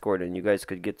the Discord and you guys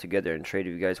could get together and trade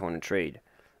if you guys want to trade.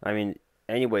 I mean,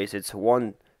 anyways, it's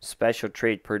one special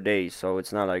trade per day, so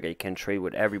it's not like I can trade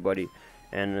with everybody.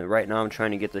 And right now I'm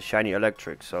trying to get the shiny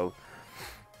Electrike, so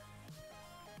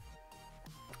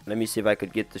let me see if I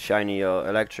could get the shiny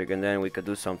Electrike and then we could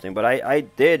do something. But I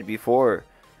did before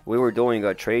we were doing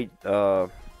a trade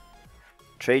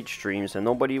streams and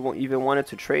nobody even wanted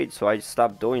to trade, so I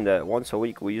stopped doing that. Once a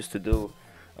week we used to do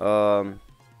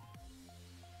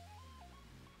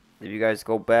if you guys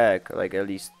go back like at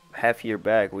least half year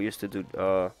back, we used to do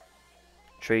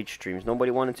trade streams.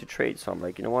 Nobody wanted to trade, so I'm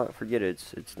like, you know what, forget it.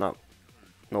 It's not,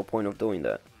 no point of doing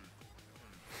that.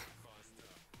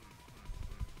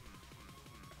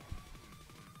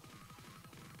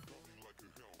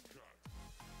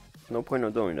 No point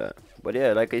of doing that. But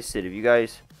yeah, like I said, if you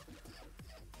guys,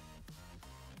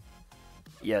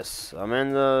 yes,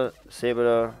 Amanda,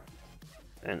 Sabata,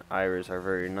 and Iris are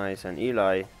very nice, and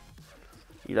Eli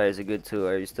is a good too.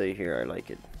 I stay here, I like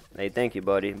it. Hey, thank you,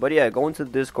 buddy. But yeah, go into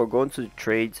the Discord, go into the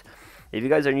trades. If you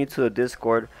guys are new to the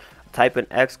Discord, type an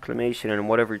exclamation and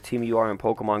whatever team you are in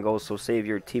Pokemon Go. So say if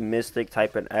you're Team Mystic,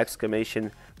 type an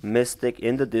exclamation Mystic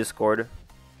in the Discord.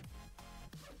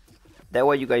 That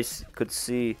way you guys could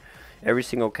see every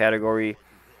single category,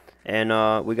 and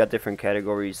we got different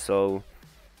categories, so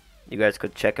you guys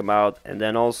could check them out. And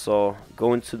then also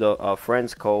go into the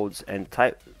friends codes and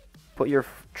put your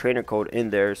trainer code in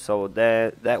there, so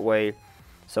that way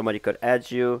somebody could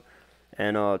add you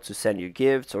and to send you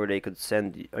gifts, or they could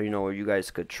send, or you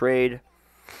guys could trade.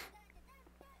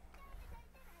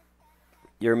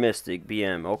 Your Mystic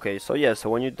BM. Okay, so yeah, so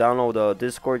when you download the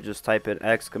Discord, just type in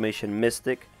exclamation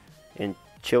Mystic in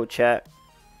chill chat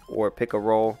or pick a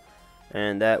role,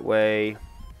 and that way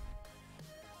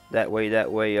you're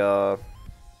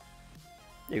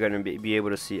gonna be able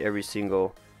to see every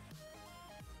single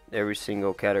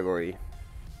category.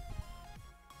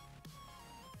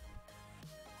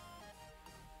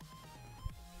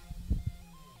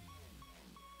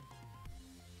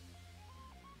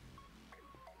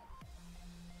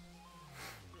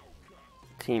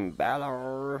 Team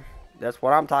Balor. That's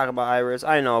what I'm talking about, Iris.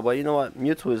 I know, but you know what?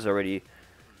 Mewtwo is already.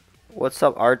 What's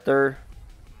up, Arthur?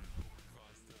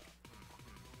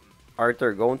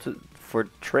 Arthur, going for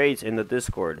trades in the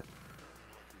Discord.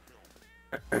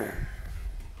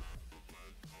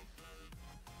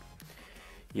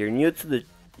 You're new to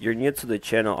the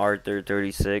channel, Arthur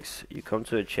 36. You come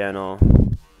to the channel,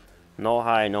 no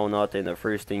hi, no nothing. The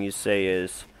first thing you say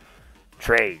is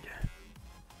trade.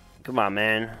 Come on,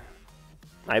 man.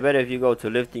 I bet if you go to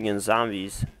Lifting and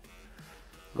Zombies,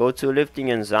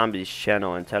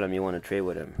 channel and tell him you want to trade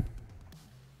with him,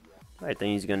 I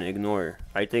think he's gonna ignore.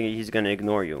 I think he's gonna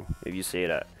ignore you if you say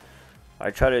that.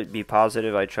 I try to be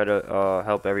positive. I try to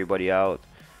help everybody out.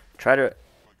 Try to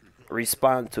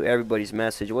respond to everybody's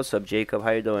message. What's up, Jacob? How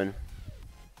you doing?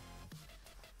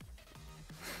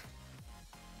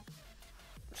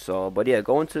 So, but yeah,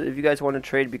 go into if you guys want to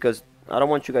trade, because I don't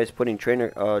want you guys putting trainer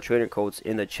codes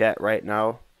in the chat right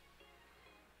now.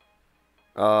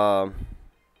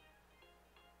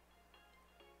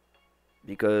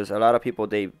 Because a lot of people,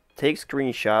 they take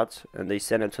screenshots and they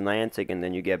send it to Niantic and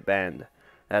then you get banned.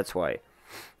 That's why.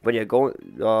 But yeah, go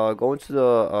into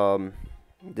the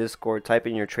Discord, type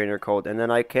in your trainer code, and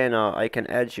then I can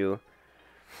add you.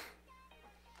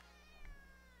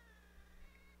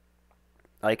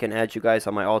 I can add you guys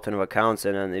on my alternate accounts,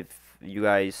 and then if you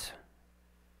guys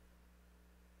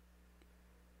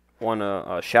want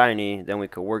a shiny, then we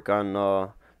could work on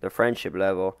the friendship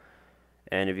level.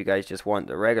 And if you guys just want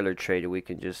the regular trade, we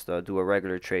can just do a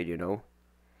regular trade, you know.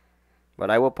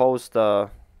 But I will post my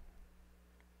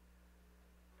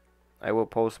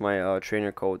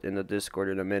trainer code in the Discord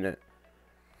in a minute.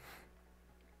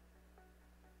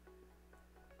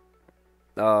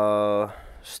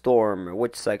 Storm,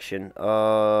 which section?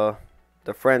 The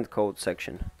friend code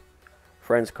section.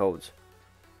 Friends codes.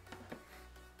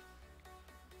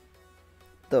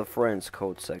 The friends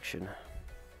code section.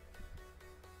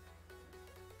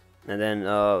 And then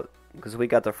because we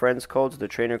got the friends codes, the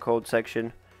trainer code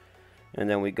section, and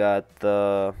then we got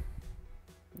the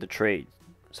trade.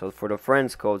 So for the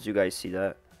friends codes, you guys see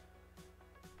that.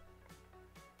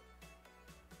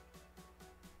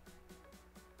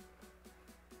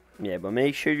 Yeah, but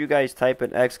make sure you guys type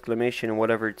an exclamation in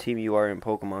whatever team you are in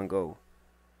Pokemon Go.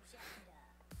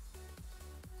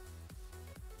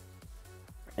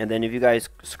 And then if you guys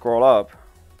scroll up,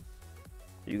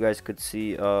 you guys could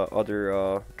see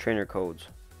other trainer codes.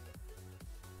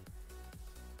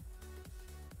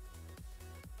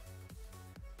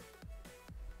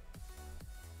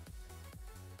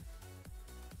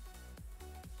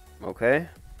 Okay.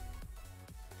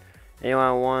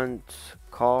 Anyone wants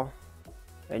call?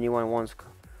 Anyone wants?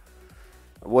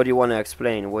 What do you want to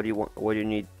explain? What do you want? What do you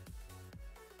need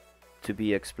to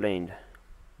be explained?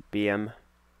 BM.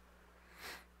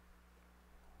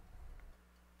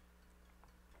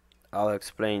 I'll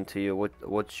explain to you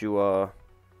what you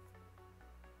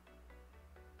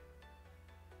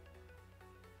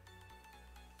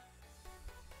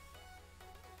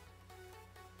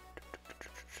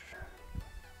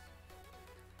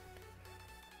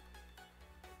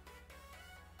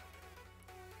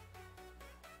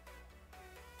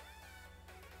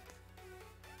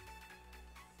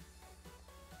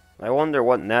I wonder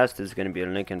what nest is gonna be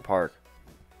in Lincoln Park.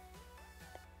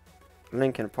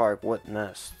 Lincoln Park, what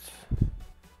nest?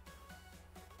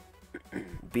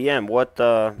 BM, what?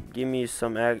 Give me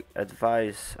some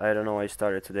advice. I don't know. I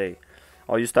started today.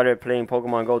 Oh, you started playing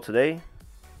Pokemon Go today?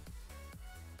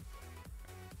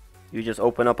 You just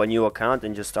open up a new account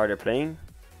and just started playing?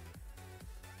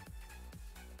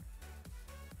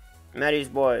 Maddie's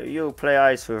boy, you play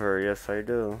Ice with her. Yes, I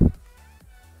do.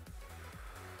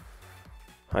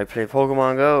 I play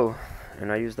Pokemon Go, and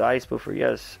I use the Ice buffer.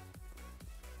 Yes.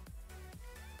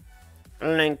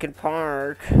 Lincoln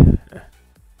Park.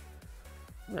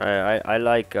 I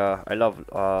like I love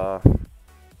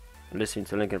listening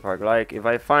to Lincoln Park. Like if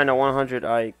I find a 100,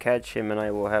 I catch him, and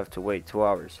I will have to wait 2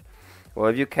 hours. Well,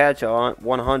 if you catch a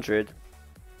 100,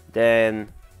 then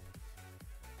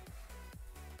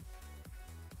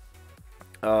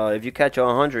if you catch a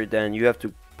 100, then you have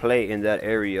to play in that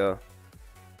area.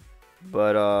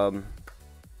 But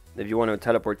if you want to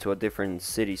teleport to a different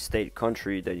city, state,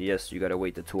 country, then yes, you gotta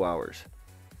wait the 2 hours.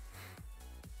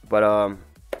 But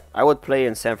I would play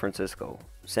in San Francisco.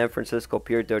 San Francisco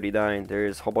Pier 39.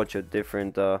 There's a whole bunch of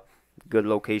different good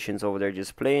locations over there.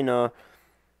 Just play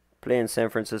in San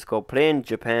Francisco, play in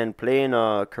Japan, play in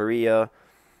Korea,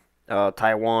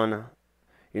 Taiwan.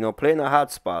 You know, play in the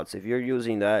hot spots. If you're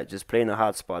using that, just play in the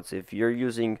hot spots. If you're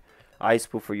using Ice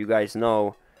Puffer, you guys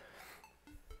know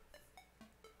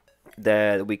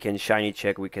that we can shiny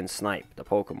check, we can snipe the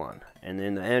Pokemon. And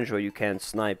in the Android, you can't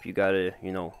snipe. You gotta,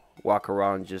 you know, walk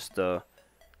around just and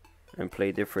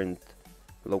play different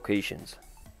locations.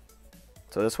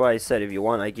 So that's why I said, if you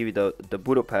want, I give you the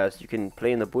Budo Pass. You can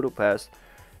play in the Budo Pass,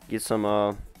 get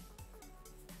some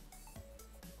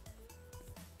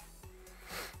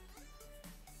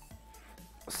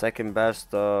second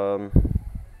best. Hold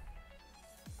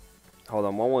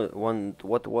on, what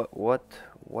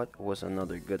was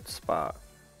another good spot?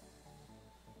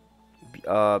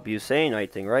 Busane, I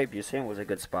think, right? Busane was a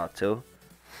good spot too.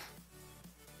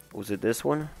 Was it this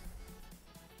one?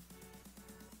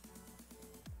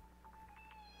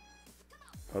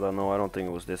 I don't know. I don't think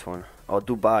it was this one. Oh,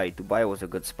 Dubai. Dubai was a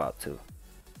good spot too.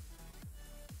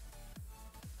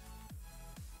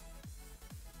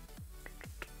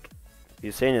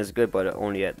 Busane is good, but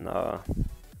only at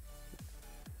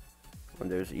when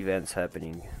there's events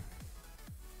happening.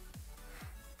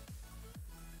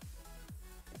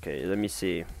 Okay, let me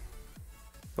see.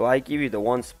 Well, I give you the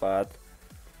one spot.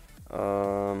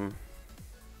 Then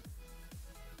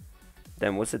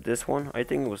was it this one? I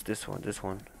think it was this one. This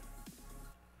one.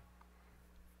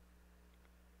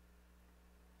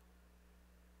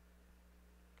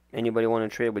 Anybody want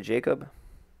to trade with Jacob?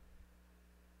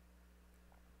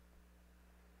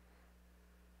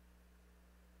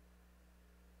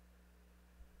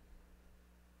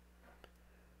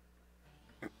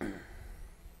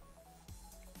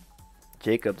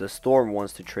 Jacob, the Storm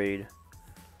wants to trade.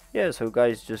 Yeah, so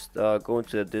guys, just go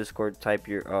into the Discord, type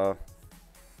your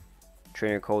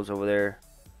trainer codes over there,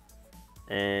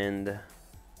 and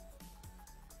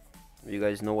you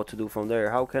guys know what to do from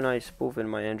there. How can I spoof in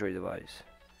my Android device?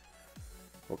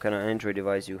 What kind of Android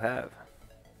device you have?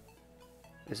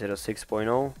 Is it a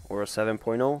 6.0 or a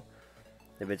 7.0?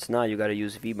 If it's not, you gotta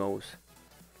use VMOS.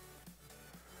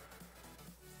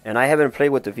 And I haven't played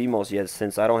with the VMOS yet,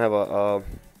 since I don't have a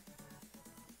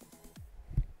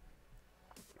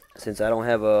since I don't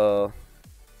have a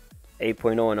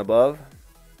 8.0 and above.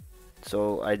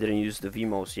 So I didn't use the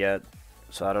VMOS yet,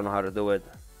 so I don't know how to do it.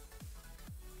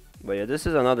 But yeah, this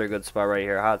is another good spot right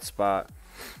here, hot spot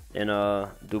in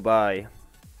Dubai.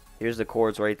 Here's the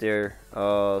chords right there.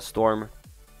 Storm.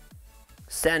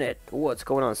 Senate. What's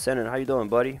going on, Senate? How you doing,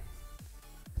 buddy?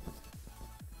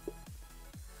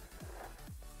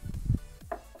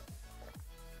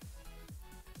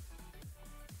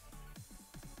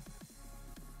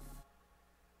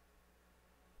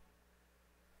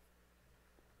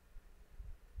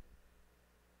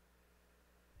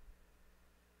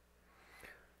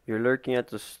 You're lurking at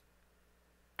the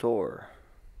store.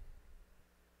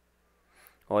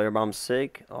 Oh, your mom's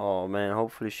sick? Oh man,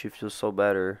 hopefully she feels so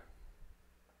better.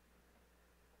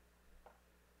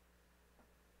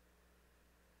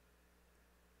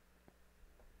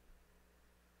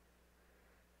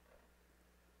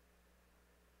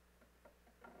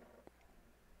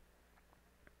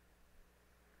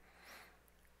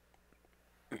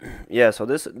 Yeah, so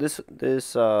this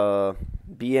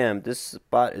BM, this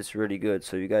spot is really good.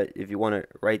 So you guys, if you want to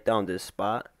write down this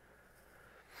spot,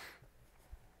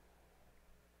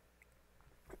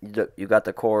 you got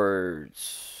the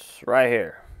chords right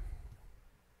here.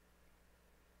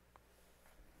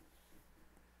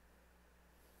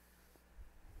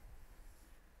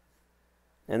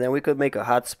 And then we could make a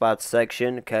hotspot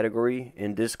section category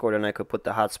in Discord, and I could put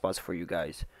the hotspots for you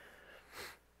guys.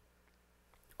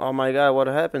 Oh my God, what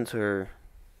happened to her?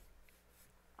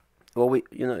 Well,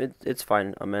 it's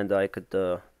fine, Amanda.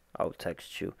 I'll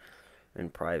text you in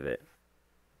private.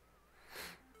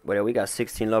 But yeah, we got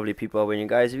 16 lovely people over here,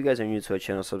 guys. If you guys are new to the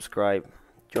channel, subscribe,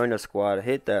 join the squad,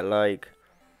 hit that like,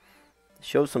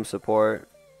 show some support.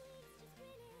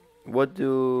 What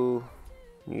do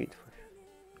you need?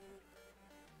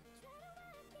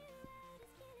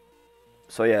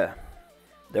 So yeah,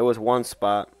 there was one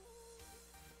spot,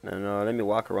 and let me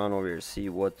walk around over here to see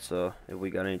what's if we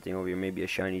got anything over here. Maybe a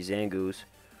shiny Zangoose.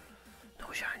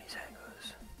 No shiny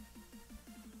Zangoose.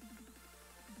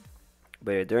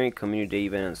 But yeah, during community day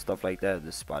event and stuff like that,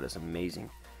 this spot is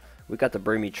amazing. We got the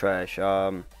Burmese trash.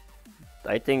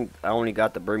 I think I only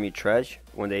got the Burmese trash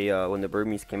when when the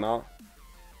Burmese came out.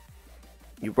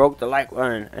 You broke the like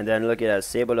button, and then look at that,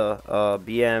 Sabula,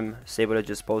 BM. Sabula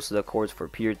just posted the chords for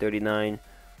Pier 39.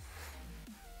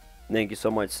 Thank you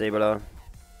so much, Sabula.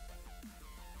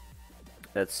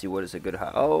 Let's see what is a good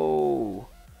hot. Oh,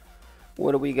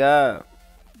 what do we got?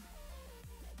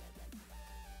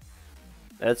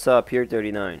 That's Pier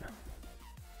 39.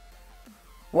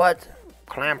 What?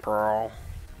 Clamperl,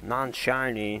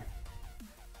 non-shiny.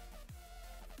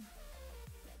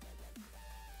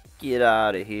 Get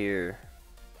out of here.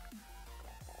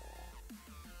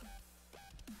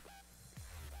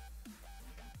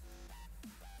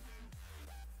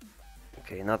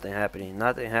 Okay, nothing happening.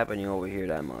 Nothing happening over here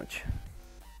that much.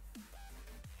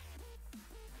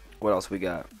 What else we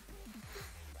got?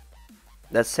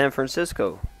 That's San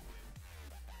Francisco.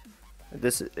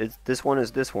 This one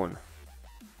is this one.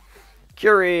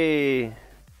 Curie.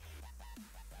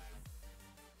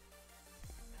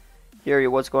 Curie,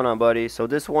 what's going on, buddy? So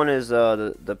this one is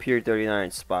the Pier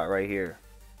 39 spot right here.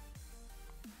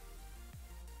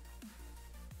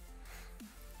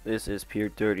 This is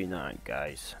Pier 39,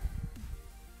 guys.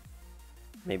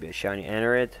 Maybe a shiny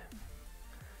Anorite.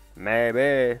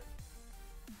 Maybe.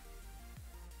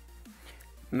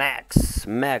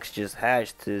 Max just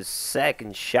hashed his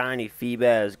second shiny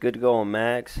Feebas. Good going,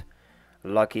 Max.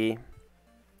 Lucky.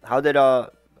 How'd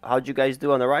you guys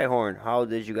do on the Rhyhorn? How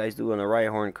did you guys do on the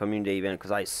Rhyhorn community event?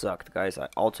 Because I sucked, guys.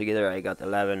 Altogether, I got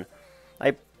 11.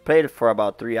 I played for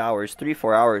about 3 hours,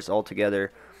 3-4 hours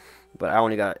altogether, but I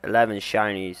only got 11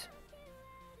 shinies.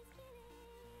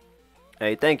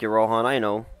 Hey, thank you, Rohan. I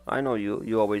know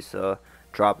you always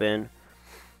drop in.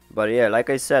 But yeah, like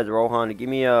I said, Rohan, give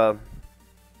me a.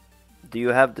 Do you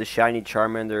have the shiny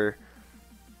Charmander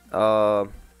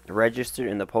registered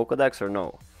in the Pokedex or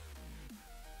no?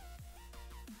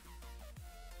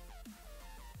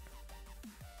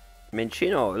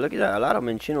 Minchino, look at that. A lot of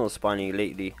Minchino spawning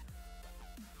lately.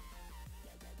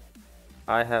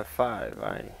 I have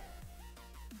 5.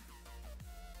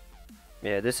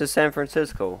 Yeah, this is San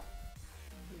Francisco.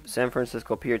 San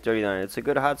Francisco Pier 39. It's a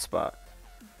good hotspot.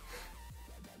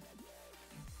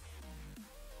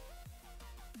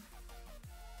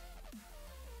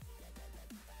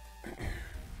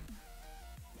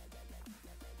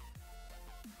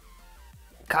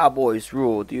 Cowboys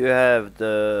rule. Do you have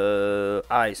the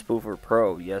iSpoofer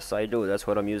Pro? Yes, I do. That's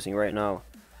what I'm using right now.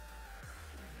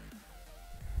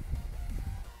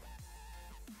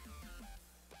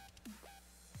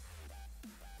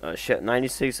 Shit,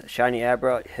 96 shiny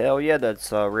Abra. Hell yeah,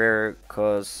 that's rare,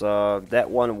 cause that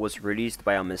one was released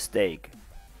by a mistake.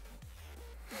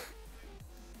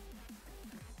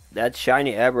 That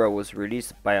shiny Abra was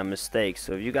released by a mistake.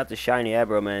 So if you got the shiny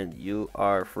Abra, man, you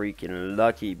are freaking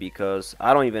lucky, because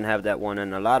I don't even have that one,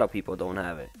 and a lot of people don't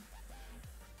have it.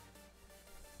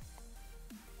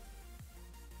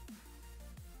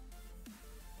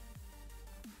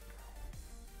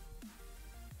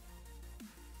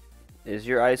 Is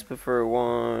your ice prefer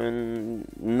one?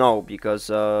 No, because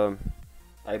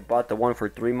I bought the one for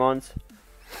 3 months.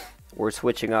 We're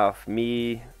switching off.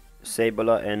 Me,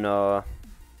 Sabala,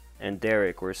 and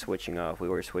Derek were switching off. We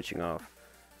were switching off.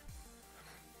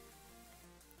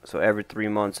 So every 3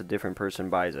 months, a different person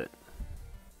buys it.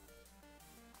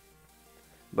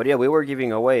 But yeah, we were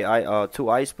giving away 2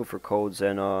 ice buffer codes,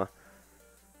 and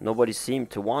nobody seemed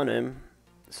to want him.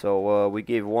 So we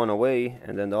gave one away,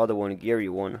 and then the other one Gary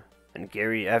won. And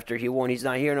Gary, after he won, he's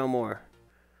not here no more.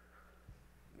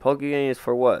 Pokegame is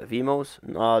for what? Vimos?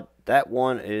 That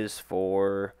one is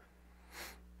for...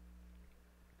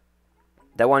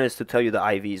 That one is to tell you the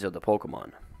IVs of the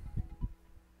Pokemon.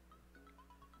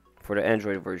 For the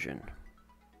Android version.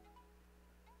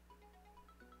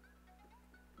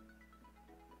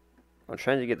 I'm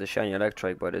trying to get the shiny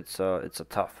Electrike, but it's a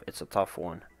tough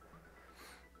one.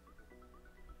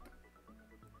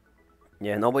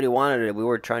 Yeah, nobody wanted it. We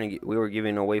were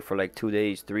giving away for like 2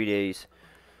 days, 3 days,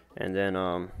 and then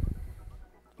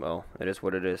well, it is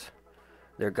what it is.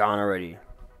 They're gone already.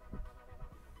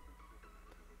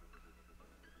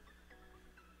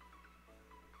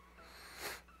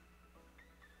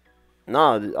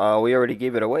 No, we already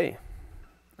gave it away.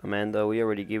 Amanda, we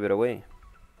already gave it away.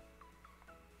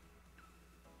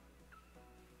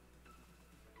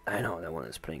 I know that one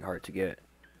is playing hard to get.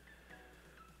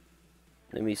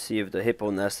 Let me see if the Hippo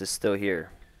nest is still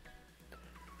here.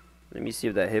 Let me see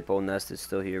if that Hippo nest is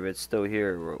still here. If it's still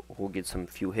here, we'll get some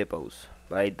few Hippos.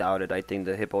 But I doubt it. I think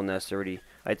the Hippo nest already...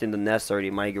 I think the nest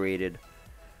already migrated.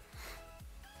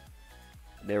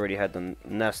 They already had the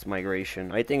nest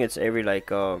migration. I think it's every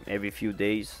few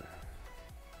days.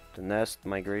 The nest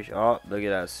migration. Oh, look at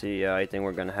that. See, I think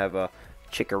we're gonna have a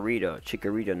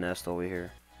Chikorita nest over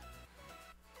here.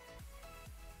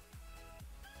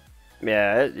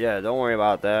 Yeah, don't worry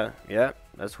about that. Yeah,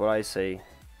 that's what I say.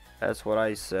 That's what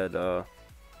I said.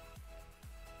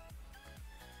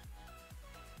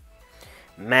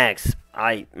 Max,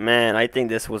 I think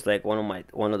this was like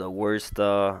one of the worst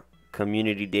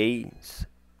community days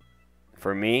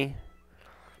for me,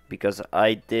 because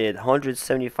I did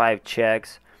 175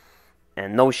 checks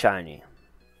and no shiny.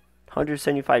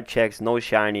 175 checks, no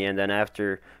shiny, and then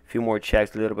after a few more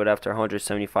checks, a little bit after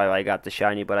 175, I got the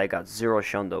shiny, but I got 0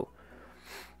 Shundo.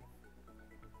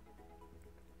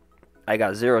 I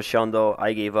got 0 Shundo.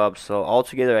 I gave up. So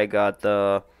altogether, I got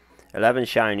 11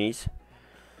 shinies.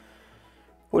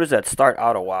 What is that? Start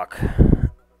auto walk.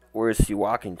 Where is he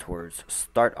walking towards?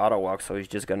 Start auto walk. So he's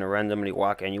just gonna randomly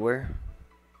walk anywhere.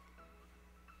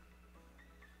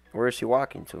 Where is he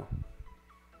walking to?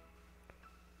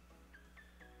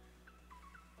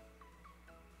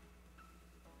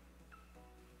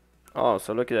 Oh,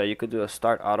 so look at that. You could do a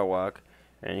start auto walk,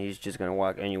 and he's just gonna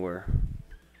walk anywhere.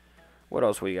 What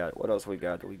else we got? What else we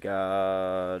got? We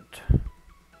got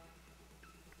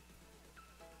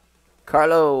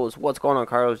Carlos. What's going on,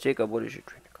 Carlos? Jacob, what is your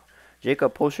trainer code?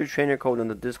 Jacob, post your trainer code in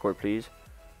the Discord, please.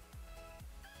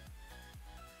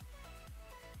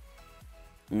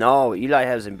 No, Eli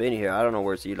hasn't been here. I don't know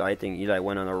where's Eli. I think Eli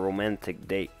went on a romantic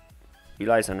date.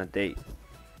 Eli's on a date.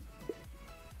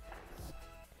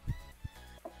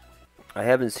 I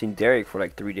haven't seen Derek for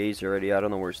like 3 days already. I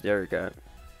don't know where's Derek at.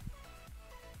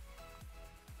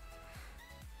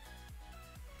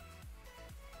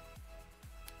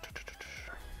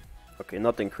 Okay,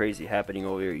 nothing crazy happening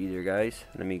over here either, guys.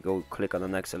 Let me go click on the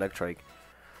next Electrike.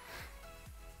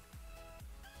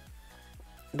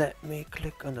 Let me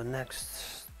click on the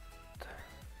next.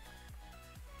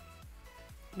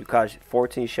 You caught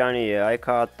 14 shiny. Yeah, I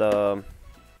caught the...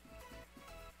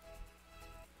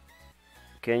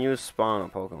 Can you spawn a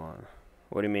Pokemon?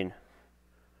 What do you mean?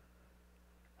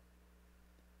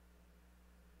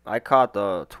 I caught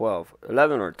the 12.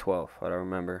 11 or 12, I don't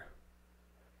remember.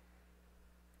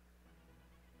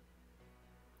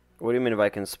 What do you mean if I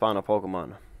can spawn a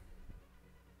Pokemon?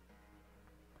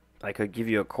 I could give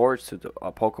you a course to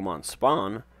a Pokemon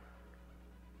spawn.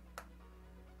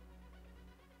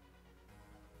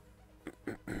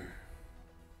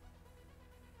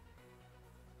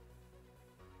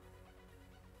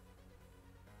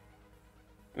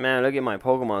 Man, look at my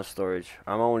Pokemon storage.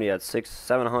 I'm only at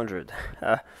 700.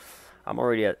 I'm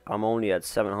only at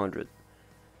 700.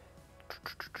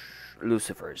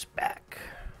 Lucifer's back.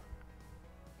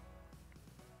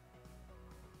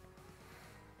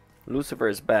 Lucifer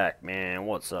is back, man.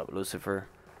 What's up, Lucifer?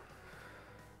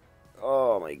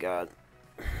 Oh my god.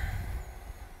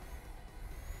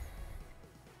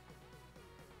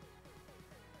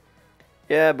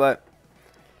 Yeah, but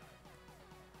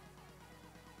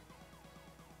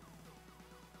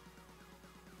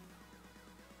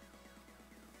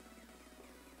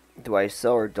do I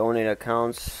sell or donate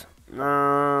accounts?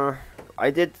 Nah.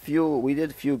 We did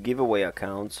few giveaway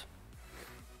accounts.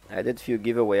 I did few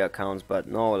giveaway accounts, but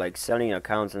no, like selling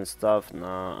accounts and stuff,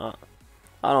 nah.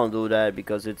 I don't do that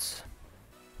because it's,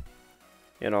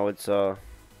 it's not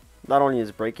only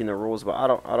is breaking the rules, but I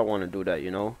don't want to do that, I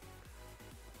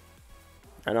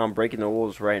know I'm breaking the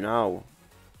rules right now,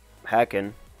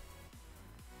 hacking.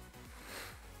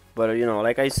 But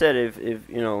like I said, if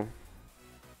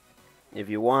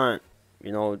you want,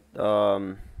 you know,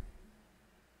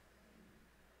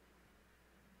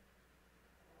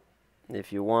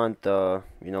 if you want,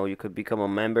 you could become a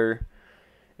member,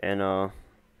 and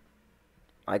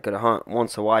I could hunt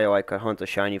once a while. I could hunt a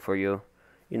shiny for you,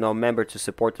 member to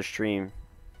support the stream.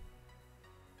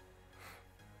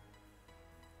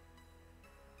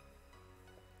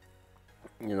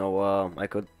 I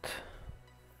could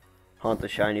hunt a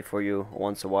shiny for you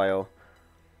once a while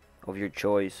of your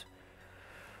choice.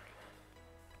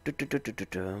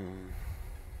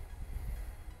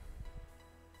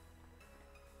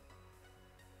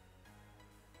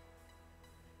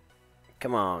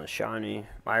 Come on, shiny.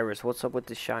 Iris, what's up with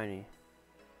the shiny?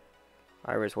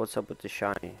 Iris, what's up with the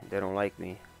shiny? They don't like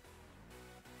me.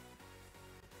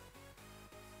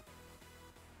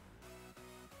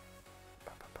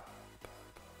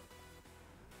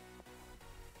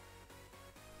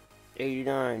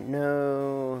 $89,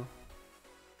 no.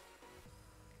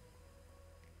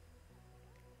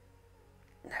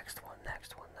 Next one,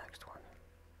 next one, next one.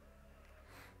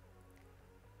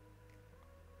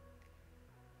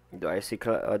 Do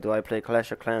I play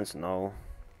Clash of Clans? No.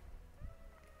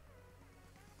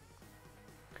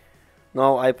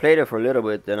 No, I played it for a little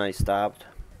bit, then I stopped.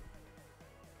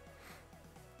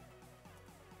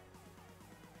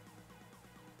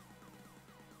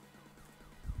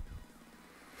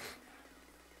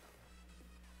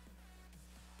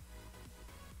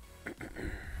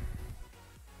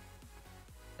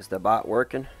 Is the bot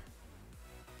working?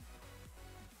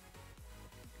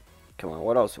 Come on,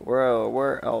 what else?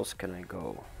 Where else can I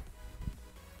go?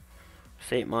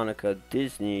 St. Monica,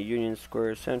 Disney, Union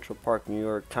Square, Central Park, New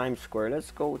York, Times Square.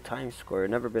 Let's go Times Square.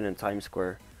 Never been in Times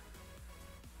Square.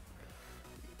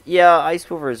 Yeah, Ice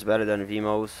Mover is better than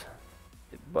Vmos,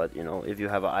 but if you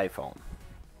have an iPhone.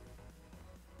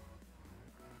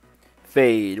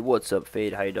 Fade, what's up,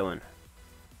 Fade? How you doing?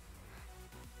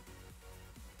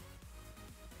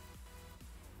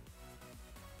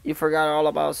 You forgot all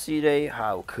about C-Day?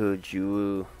 How could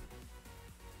you?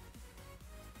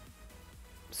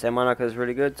 San Monica is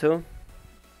really good too.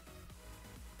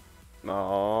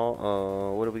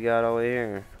 Oh, what do we got over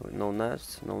here? No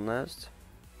nest, no nest.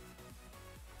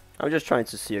 I'm just trying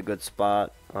to see a good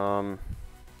spot.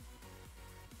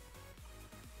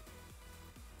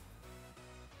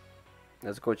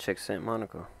 Let's go check Santa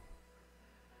Monica.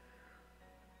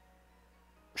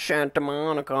 Santa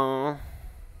Monica.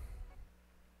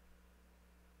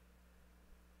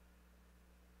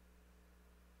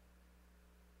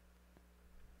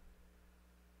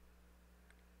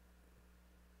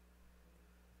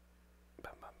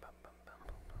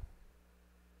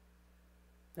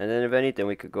 And then if anything,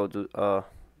 we could go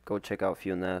check out a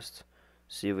few nests.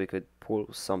 See if we could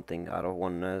pull something out of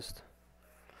one nest.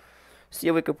 See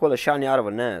if we could pull a shiny out of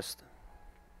a nest.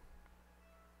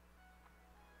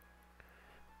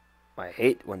 I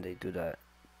hate when they do that.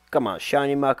 Come on,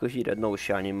 shiny Makuhita, no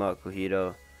shiny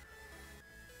Makuhita.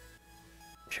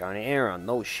 Shiny Aaron,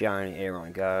 no shiny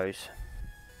Aaron, guys.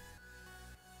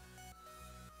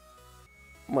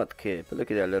 Mudkip,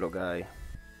 look at that little guy.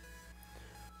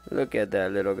 Look at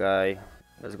that little guy.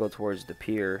 Let's go towards the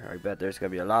pier. I bet there's gonna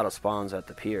be a lot of spawns at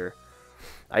the pier.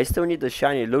 I still need the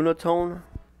shiny Lunatone.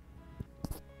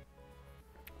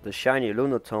 The shiny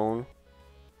Lunatone.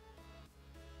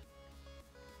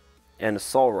 And the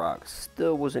Soul Rock.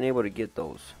 Still wasn't able to get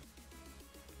those.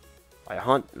 I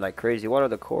hunt like crazy. What are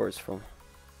the cores from?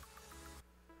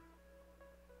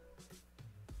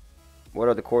 What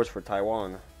are the cores for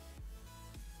Taiwan?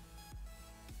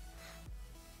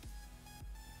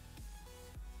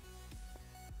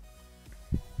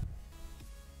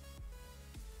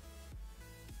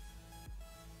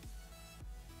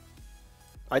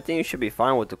 I think you should be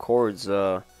fine with the chords.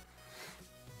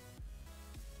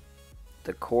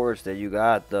 the course that you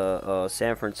got, the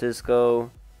San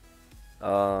Francisco,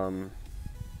 um,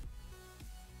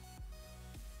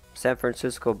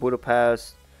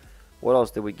 Budapest. What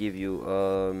else did we give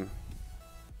you?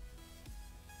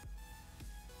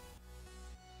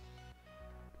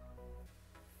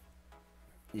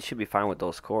 You should be fine with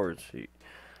those chords.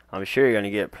 I'm sure you're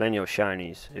gonna get plenty of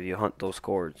shinies if you hunt those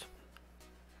chords.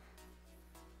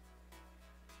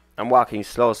 I'm walking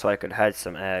slow so I could hide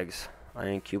some eggs. I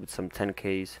incubed some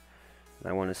 10Ks.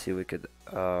 I want to see if we could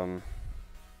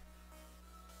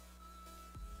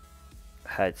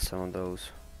hide some of those.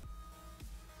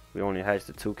 We only hatched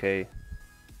the 2K.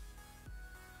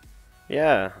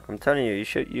 Yeah, I'm telling you,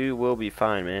 you will be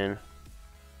fine, man.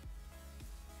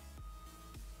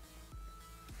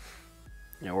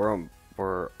 Yeah,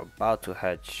 we're about to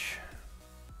hatch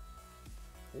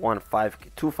two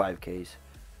 5Ks.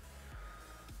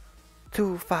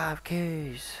 Two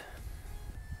 5Ks.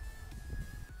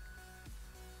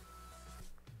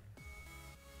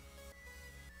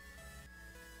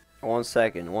 One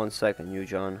second, you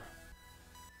John.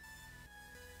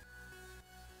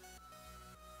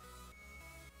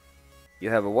 You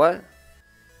have a what?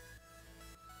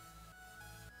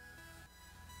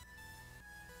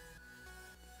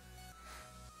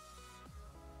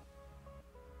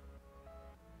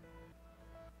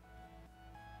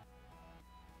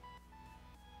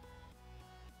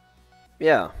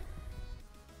 Yeah.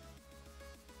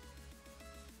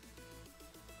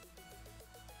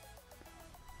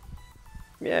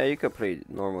 Yeah, you could play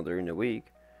normal during the week.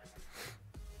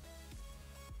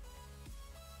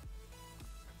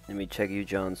 Let me check you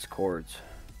John's chords.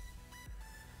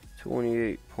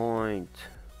 28 point.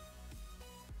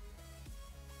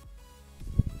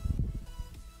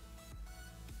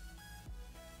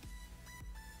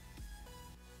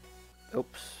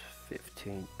 Oops,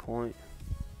 15 point.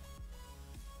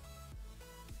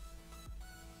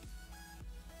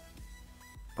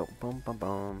 Boom, boom, boom,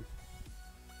 boom.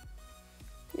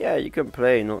 Yeah, you can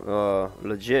play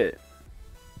legit.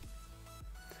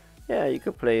 Yeah, you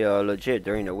could play legit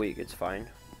during the week. It's fine.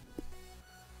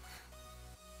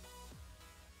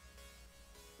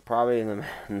 Probably in the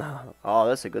no. Oh,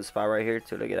 that's a good spot right here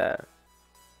too. Look at that.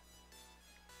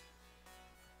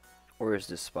 Where is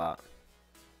this spot?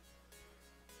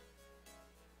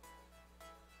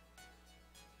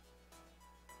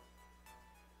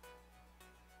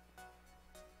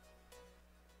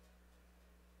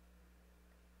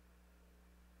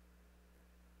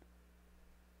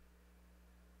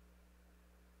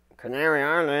 Canary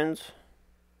Islands.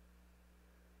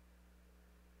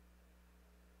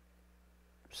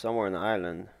 Somewhere in the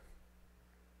island.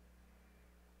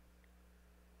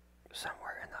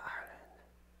 Somewhere in the island.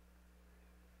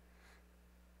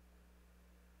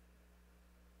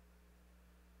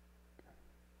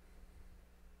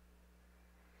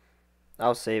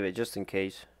 I'll save it just in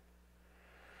case.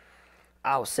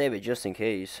 I'll save it just in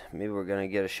case. Maybe we're gonna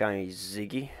get a shiny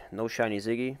Ziggy. No shiny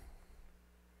Ziggy.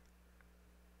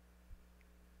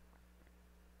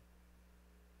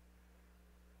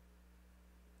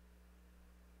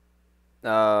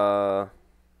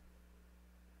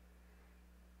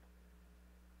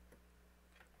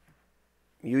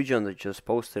 Eugen just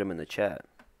posted him in the chat.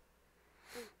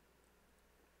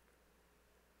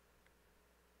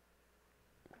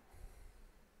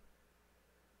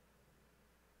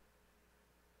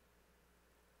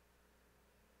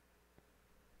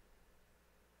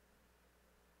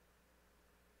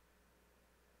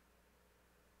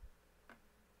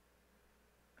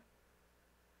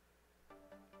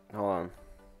 Hold on.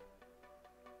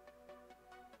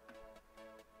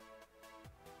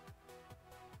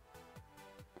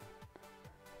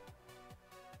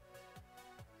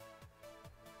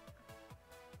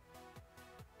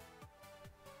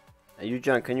 Hey,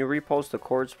 Eugen, can you repost the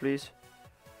chords, please?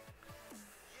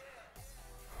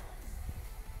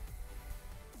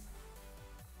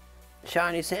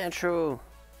 Shiny Sandshrew.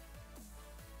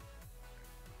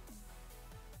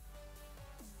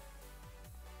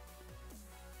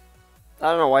 I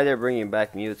don't know why they're bringing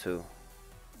back Mewtwo.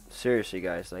 Seriously,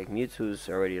 guys, like Mewtwo's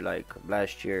already like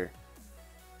last year.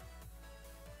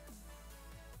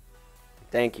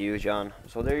 Thank you, John.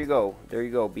 So there you go. There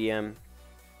you go, BM.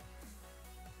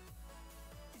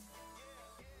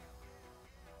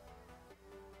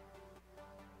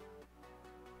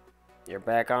 You're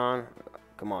back on.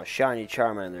 Come on, shiny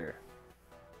Charmander.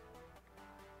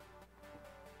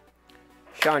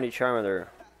 Shiny Charmander.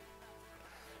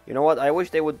 You know what? I wish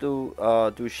they would do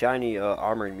shiny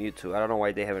armor in Mewtwo. I don't know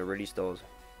why they haven't released those.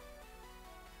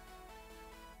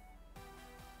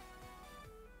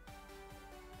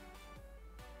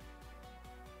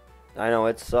 I know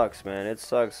it sucks, man. It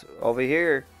sucks. Over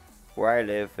here, where I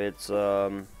live, it's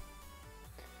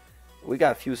we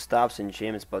got a few stops and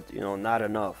gyms, but you know, not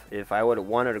enough. If I would have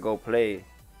wanted to go play,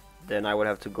 then I would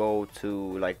have to go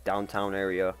to like downtown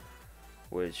area,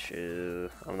 which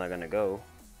I'm not gonna go.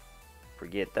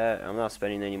 Forget that. I'm not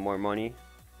spending any more money.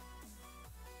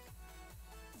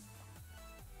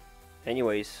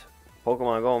 Anyways,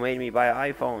 Pokemon Go made me buy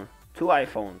an iPhone. 2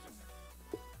 iPhones.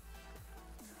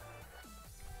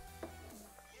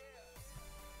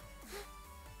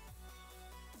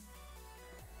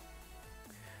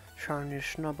 Shiny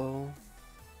Snubble.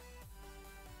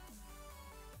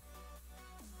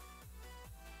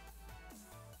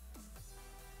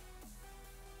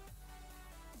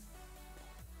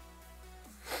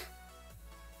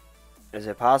 Is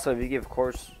it possible if you give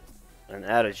course and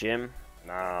add a gym?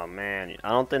 Nah, man. I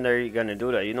don't think they're gonna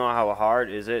do that. You know how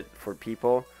hard is it for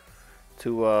people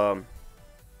to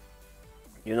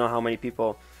you know how many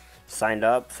people signed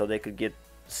up so they could get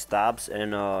stops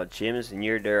and gyms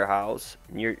near their house,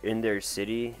 near in their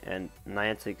city, and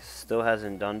Niantic still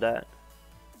hasn't done that.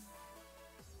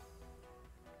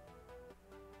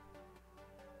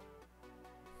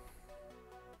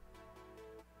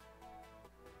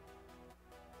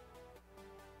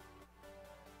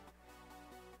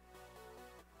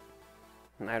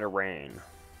 Night of Rain.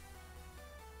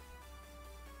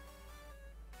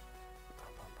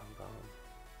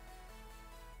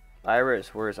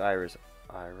 Iris, where's Iris?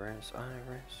 Iris,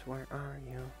 Iris, where are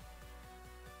you?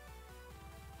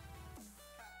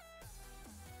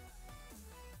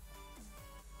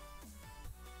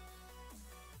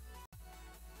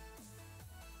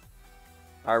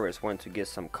 Iris went to get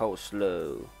some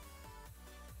coleslaw.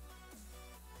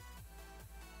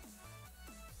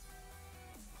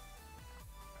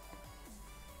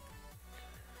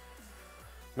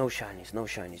 No shinies, no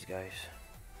shinies, guys.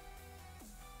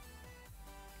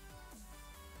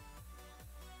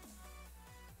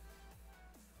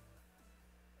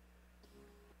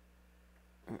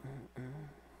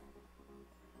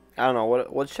 I don't know,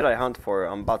 what should I hunt for?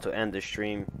 I'm about to end the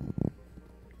stream.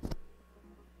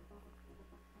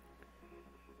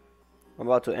 I'm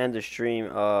about to end the stream.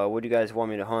 What do you guys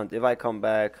want me to hunt? If I come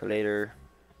back later,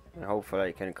 and hopefully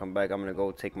I can come back, I'm gonna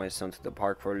go take my son to the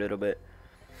park for a little bit.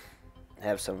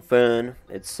 Have some fun.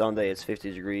 It's Sunday, it's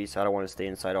 50 degrees. I don't want to stay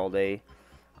inside all day.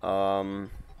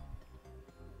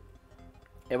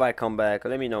 If I come back,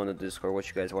 let me know in the Discord what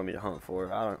you guys want me to hunt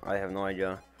for. I have no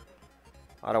idea.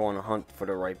 I don't want to hunt for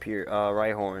the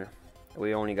Rhyhorn.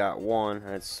 We only got one.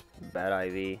 That's bad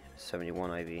IV.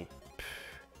 71 IV.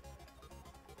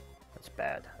 That's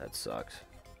bad. That sucks.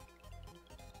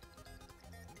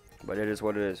 But it is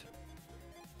what it is.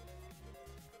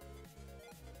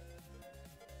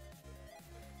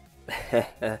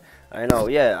 I know.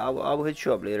 Yeah, I'll hit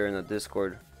you up later in the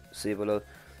Discord, Civila,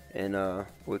 and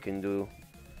we can do.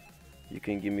 You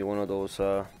can give me one of those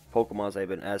Pokemons I've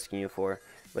been asking you for.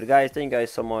 But guys, thank you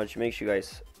guys so much. Make sure you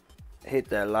guys hit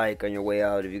that like on your way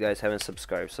out. If you guys haven't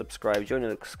subscribed, subscribe. Join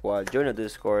the squad. Join the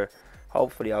Discord.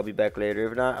 Hopefully I'll be back later.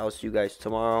 If not, I'll see you guys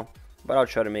tomorrow. But I'll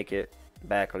try to make it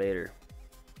back later.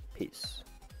 Peace.